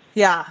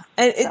 Yeah.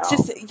 And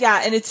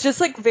it's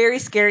just like very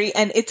scary,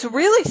 and it's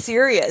really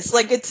serious.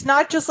 Like, it's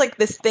not just like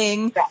this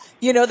thing,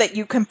 you know, that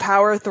you can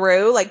power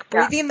through, like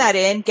breathing that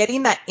in,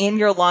 getting that in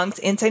your lungs,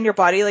 inside your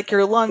body, like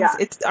your lungs,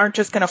 aren't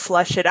just going to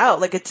flush it out.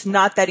 Like, it's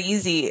not that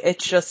easy.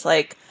 It's just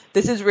like,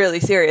 this is really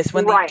serious.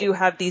 When they do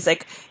have these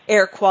like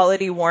air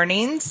quality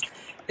warnings,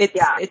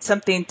 it's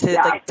something to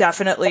like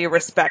definitely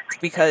respect,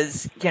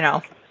 because, you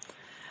know,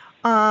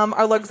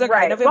 our lungs are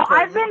kind of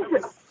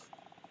important.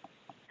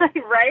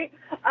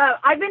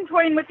 I've been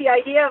toying with the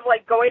idea of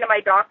like going to my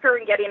doctor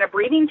and getting a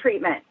breathing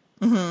treatment,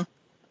 so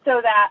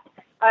that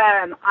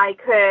I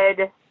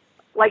could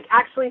like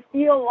actually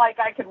feel like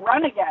I could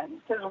run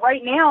again. Because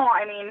right now,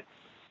 I mean,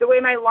 the way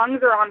my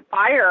lungs are on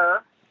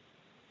fire,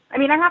 I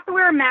mean, I have to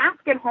wear a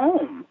mask at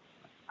home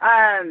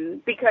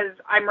because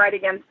I'm right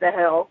against the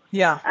hill.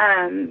 Yeah.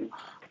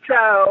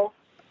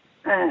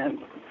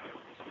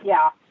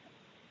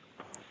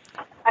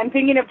 I'm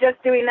thinking of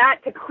just doing that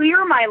to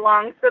clear my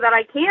lungs so that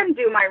I can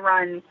do my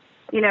run,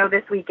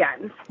 this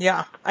weekend.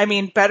 Yeah. I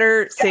mean,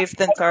 better safe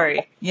than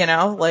sorry,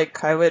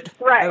 like I would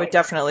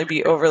definitely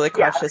be overly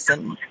cautious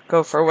and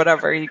go for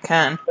whatever you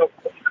can.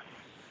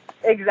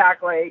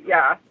 Exactly.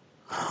 Yeah.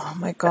 Oh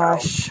my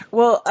gosh.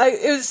 Well,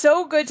 it was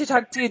so good to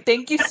talk to you.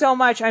 Thank you so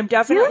much. I'm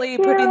definitely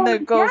putting the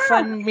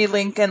GoFundMe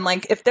link, and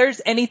like if there's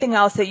anything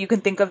else that you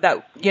can think of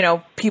that,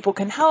 people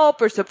can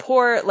help or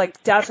support,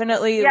 like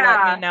definitely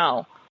let me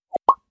know.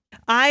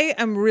 I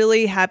am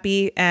really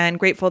happy and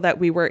grateful that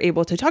we were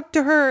able to talk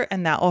to her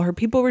and that all her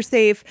people were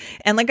safe.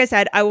 And like I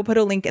said, I will put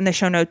a link in the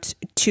show notes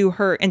to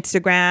her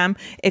Instagram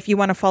if you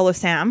want to follow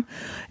Sam.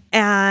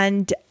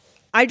 And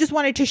I just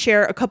wanted to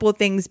share a couple of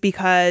things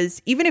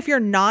because even if you're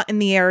not in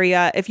the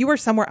area, if you are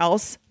somewhere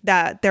else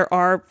that there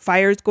are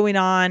fires going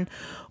on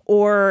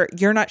or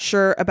you're not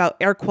sure about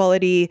air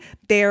quality,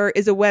 there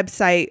is a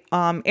website,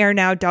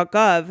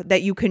 airnow.gov,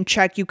 that you can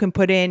check. You can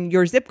put in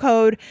your zip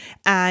code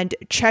and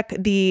check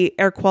the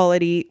air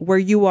quality where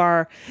you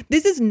are.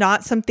 This is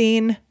not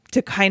something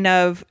to kind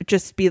of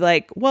just be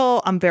like,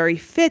 well, I'm very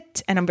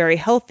fit and I'm very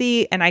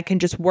healthy and I can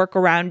just work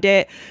around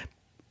it.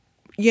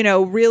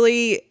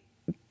 Really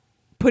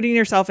putting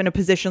yourself in a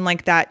position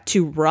like that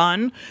to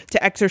run,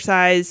 to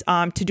exercise,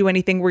 to do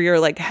anything where you're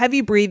like heavy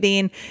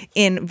breathing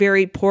in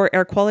very poor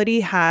air quality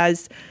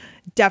has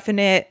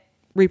definite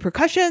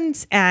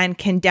repercussions and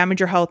can damage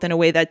your health in a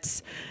way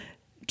that's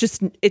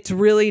just, it's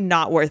really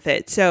not worth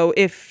it. So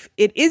if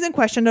it isn't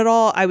questioned at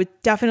all, I would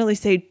definitely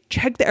say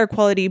check the air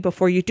quality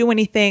before you do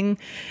anything.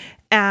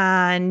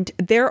 And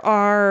there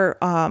are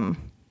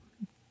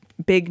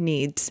big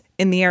needs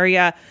in the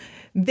area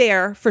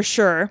there for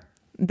sure.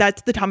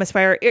 That's the Thomas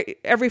Fire.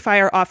 Every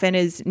fire often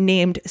is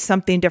named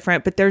something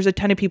different, but there's a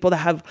ton of people that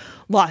have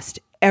lost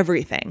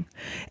everything.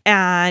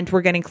 And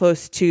we're getting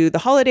close to the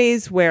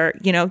holidays where,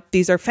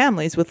 these are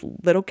families with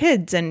little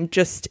kids and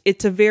just,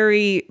 it's a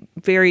very,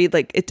 very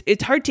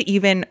it's hard to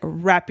even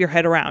wrap your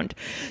head around.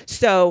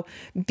 So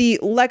the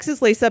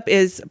Lexus Lace Up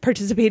is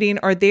participating,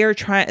 or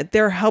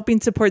they're helping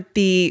support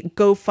the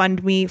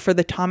GoFundMe for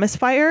the Thomas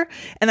Fire.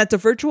 And that's a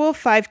virtual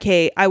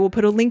 5K. I will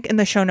put a link in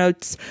the show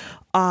notes.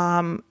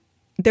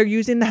 They're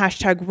using the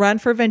hashtag Run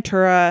for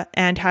Ventura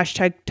and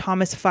hashtag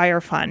Thomas Fire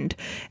Fund.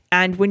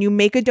 And when you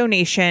make a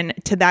donation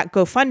to that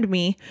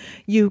GoFundMe,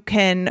 you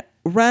can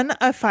run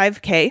a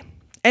 5K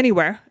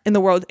anywhere in the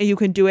world, and you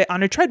can do it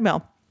on a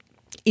treadmill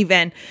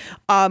even.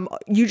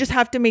 You just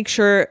have to make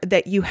sure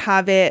that you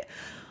have it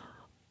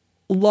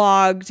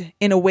logged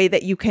in a way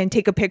that you can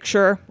take a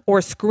picture or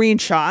a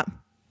screenshot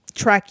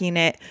tracking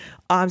it,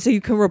 so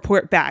you can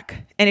report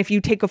back. And if you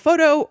take a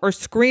photo or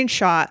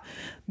screenshot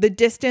the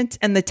distance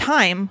and the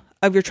time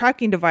of your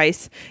tracking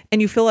device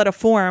and you fill out a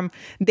form,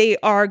 they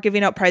are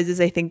giving out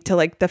prizes, I think, to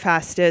like the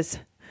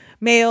fastest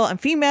male and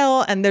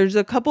female, and there's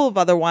a couple of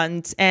other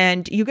ones,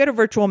 and you get a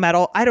virtual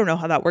medal. I don't know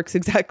how that works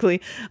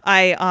exactly.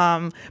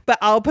 But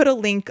I'll put a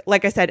link,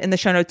 like I said, in the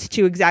show notes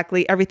to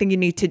exactly everything you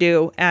need to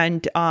do.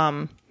 And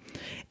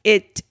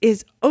it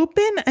is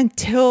open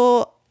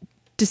until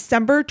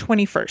December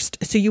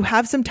 21st. So you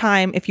have some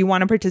time if you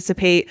want to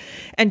participate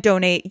and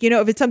donate.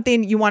 If it's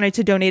something you wanted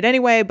to donate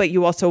anyway, but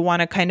you also want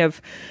to kind of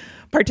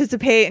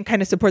participate and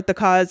kind of support the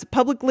cause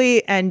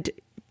publicly and,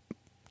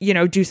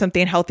 do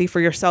something healthy for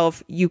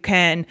yourself, you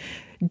can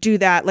do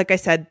that. Like I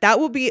said, that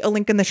will be a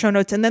link in the show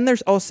notes. And then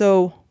there's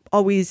also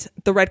always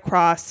the Red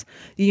Cross,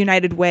 the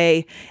United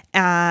Way,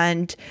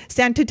 and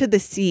Santa to the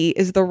Sea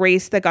is the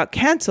race that got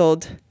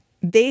canceled.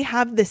 They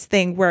have this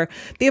thing where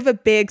they have a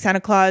big Santa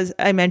Claus.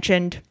 I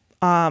mentioned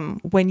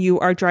when you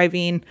are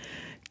driving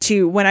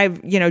when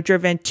I've,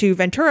 driven to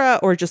Ventura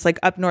or just like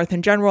up north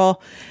in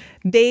general,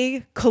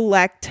 they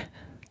collect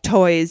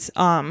toys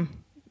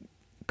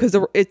because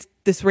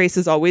this race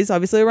is always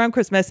obviously around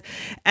Christmas,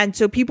 and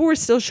so people were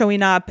still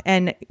showing up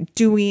and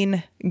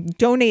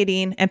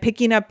donating and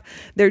picking up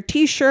their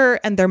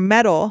t-shirt and their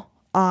medal.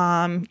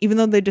 Even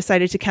though they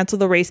decided to cancel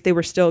the race, they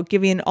were still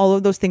giving all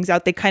of those things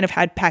out. They kind of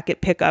had packet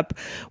pickup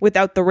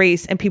without the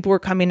race, and people were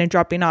coming and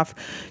dropping off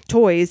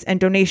toys and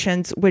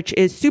donations, which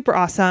is super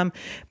awesome.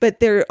 But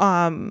they're,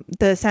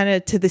 the Santa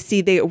to the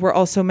Sea, they were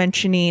also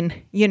mentioning,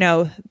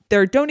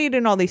 they're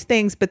donating all these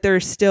things, but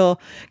there's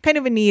still kind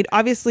of a need,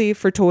 obviously,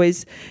 for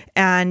toys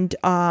and,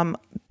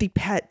 the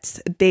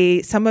pets. They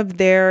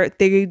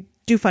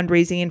do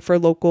fundraising for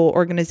local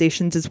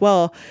organizations as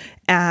well.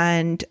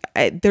 And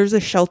there's a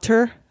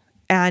shelter.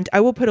 And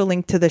I will put a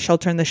link to the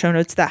shelter in the show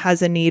notes that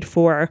has a need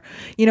for,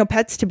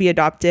 pets to be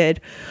adopted.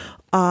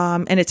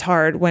 And it's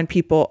hard when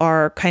people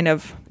are kind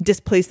of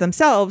displaced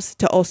themselves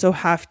to also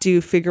have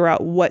to figure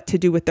out what to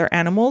do with their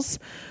animals.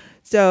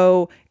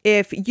 So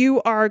if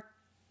you are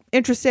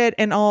interested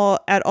at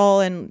all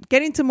in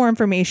getting some more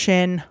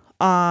information,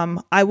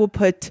 I will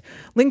put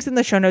links in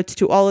the show notes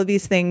to all of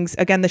these things.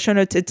 Again, the show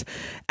notes, it's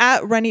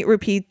at Run Eat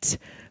Repeat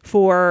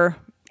for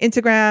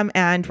Instagram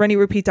and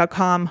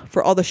runeatrepeat.com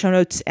for all the show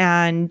notes.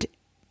 And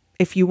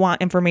if you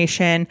want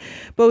information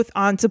both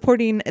on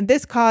supporting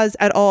this cause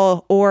at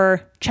all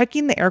or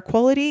checking the air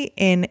quality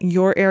in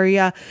your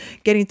area,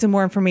 getting some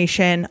more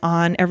information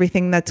on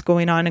everything that's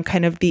going on and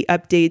kind of the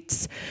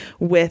updates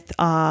with,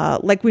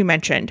 like we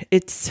mentioned,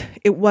 it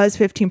was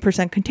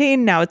 15%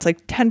 contained. Now it's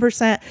like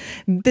 10%.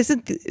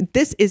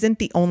 This isn't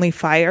the only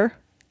fire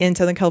in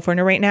Southern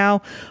California right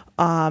now.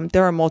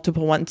 There are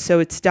multiple ones. So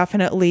it's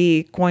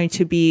definitely going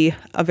to be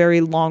a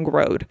very long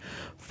road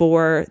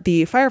for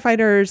the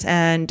firefighters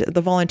and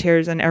the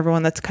volunteers and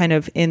everyone that's kind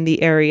of in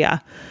the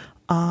area.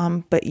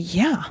 But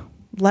yeah,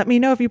 let me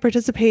know if you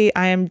participate.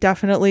 I am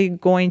definitely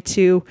going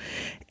to,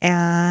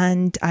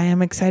 and I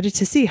am excited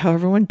to see how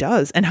everyone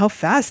does and how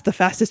fast the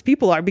fastest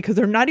people are, because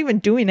they're not even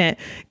doing it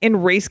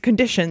in race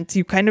conditions.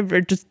 You kind of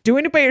are just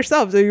doing it by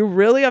yourself. So you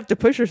really have to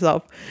push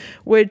yourself,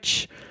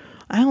 which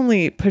I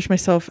only push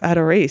myself at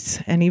a race.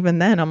 And even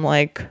then I'm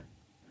like,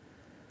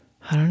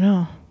 I don't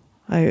know.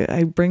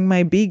 I bring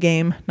my B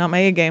game, not my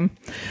A game.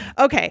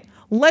 Okay,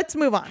 let's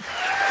move on.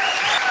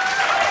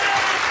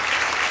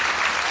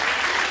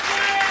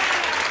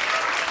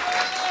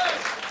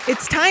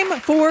 It's time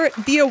for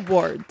the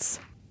awards.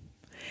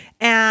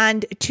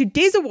 And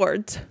today's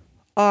awards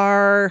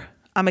are,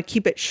 I'm going to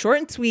keep it short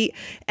and sweet,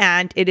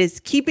 and it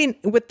is keeping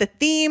with the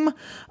theme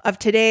of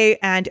today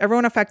and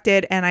everyone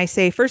affected. And I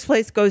say first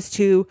place goes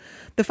to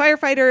the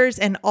firefighters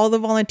and all the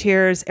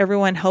volunteers,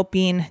 everyone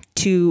helping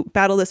to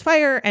battle this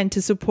fire and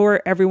to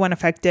support everyone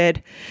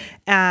affected.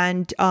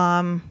 And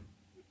I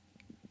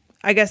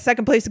guess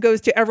second place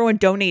goes to everyone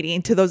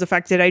donating to those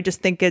affected. I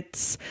just think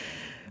it's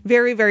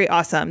very, very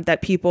awesome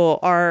that people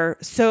are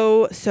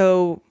so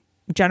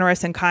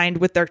generous and kind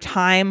with their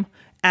time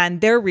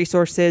and their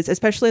resources,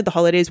 especially at the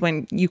holidays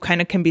when you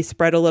kind of can be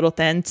spread a little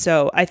thin.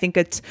 So I think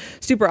it's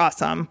super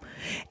awesome.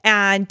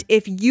 And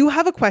if you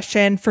have a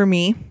question for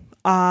me,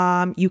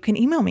 you can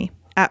email me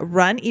at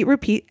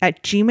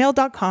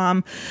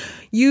runeatrepeat@gmail.com.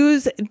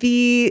 Use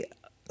the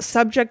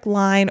subject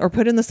line or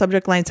put in the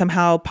subject line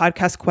somehow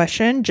podcast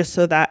question, just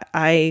so that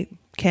I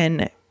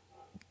can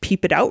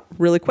peep it out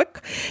really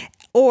quick.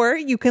 Or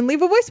you can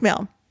leave a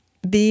voicemail.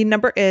 The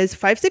number is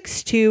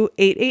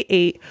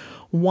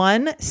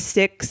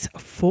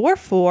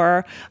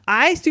 562-888-1644.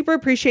 I super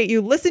appreciate you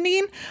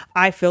listening.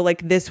 I feel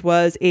like this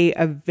was a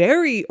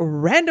very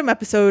random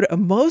episode,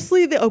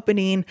 mostly the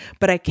opening,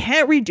 but I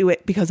can't redo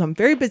it because I'm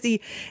very busy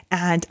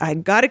and I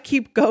gotta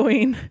keep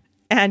going.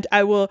 And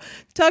I will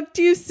talk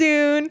to you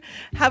soon.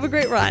 Have a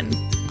great run.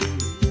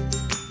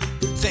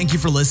 Thank you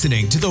for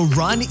listening to the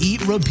Run,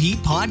 Eat, Repeat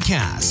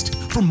podcast.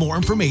 For more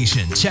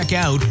information, check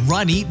out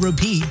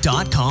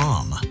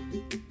runeatrepeat.com.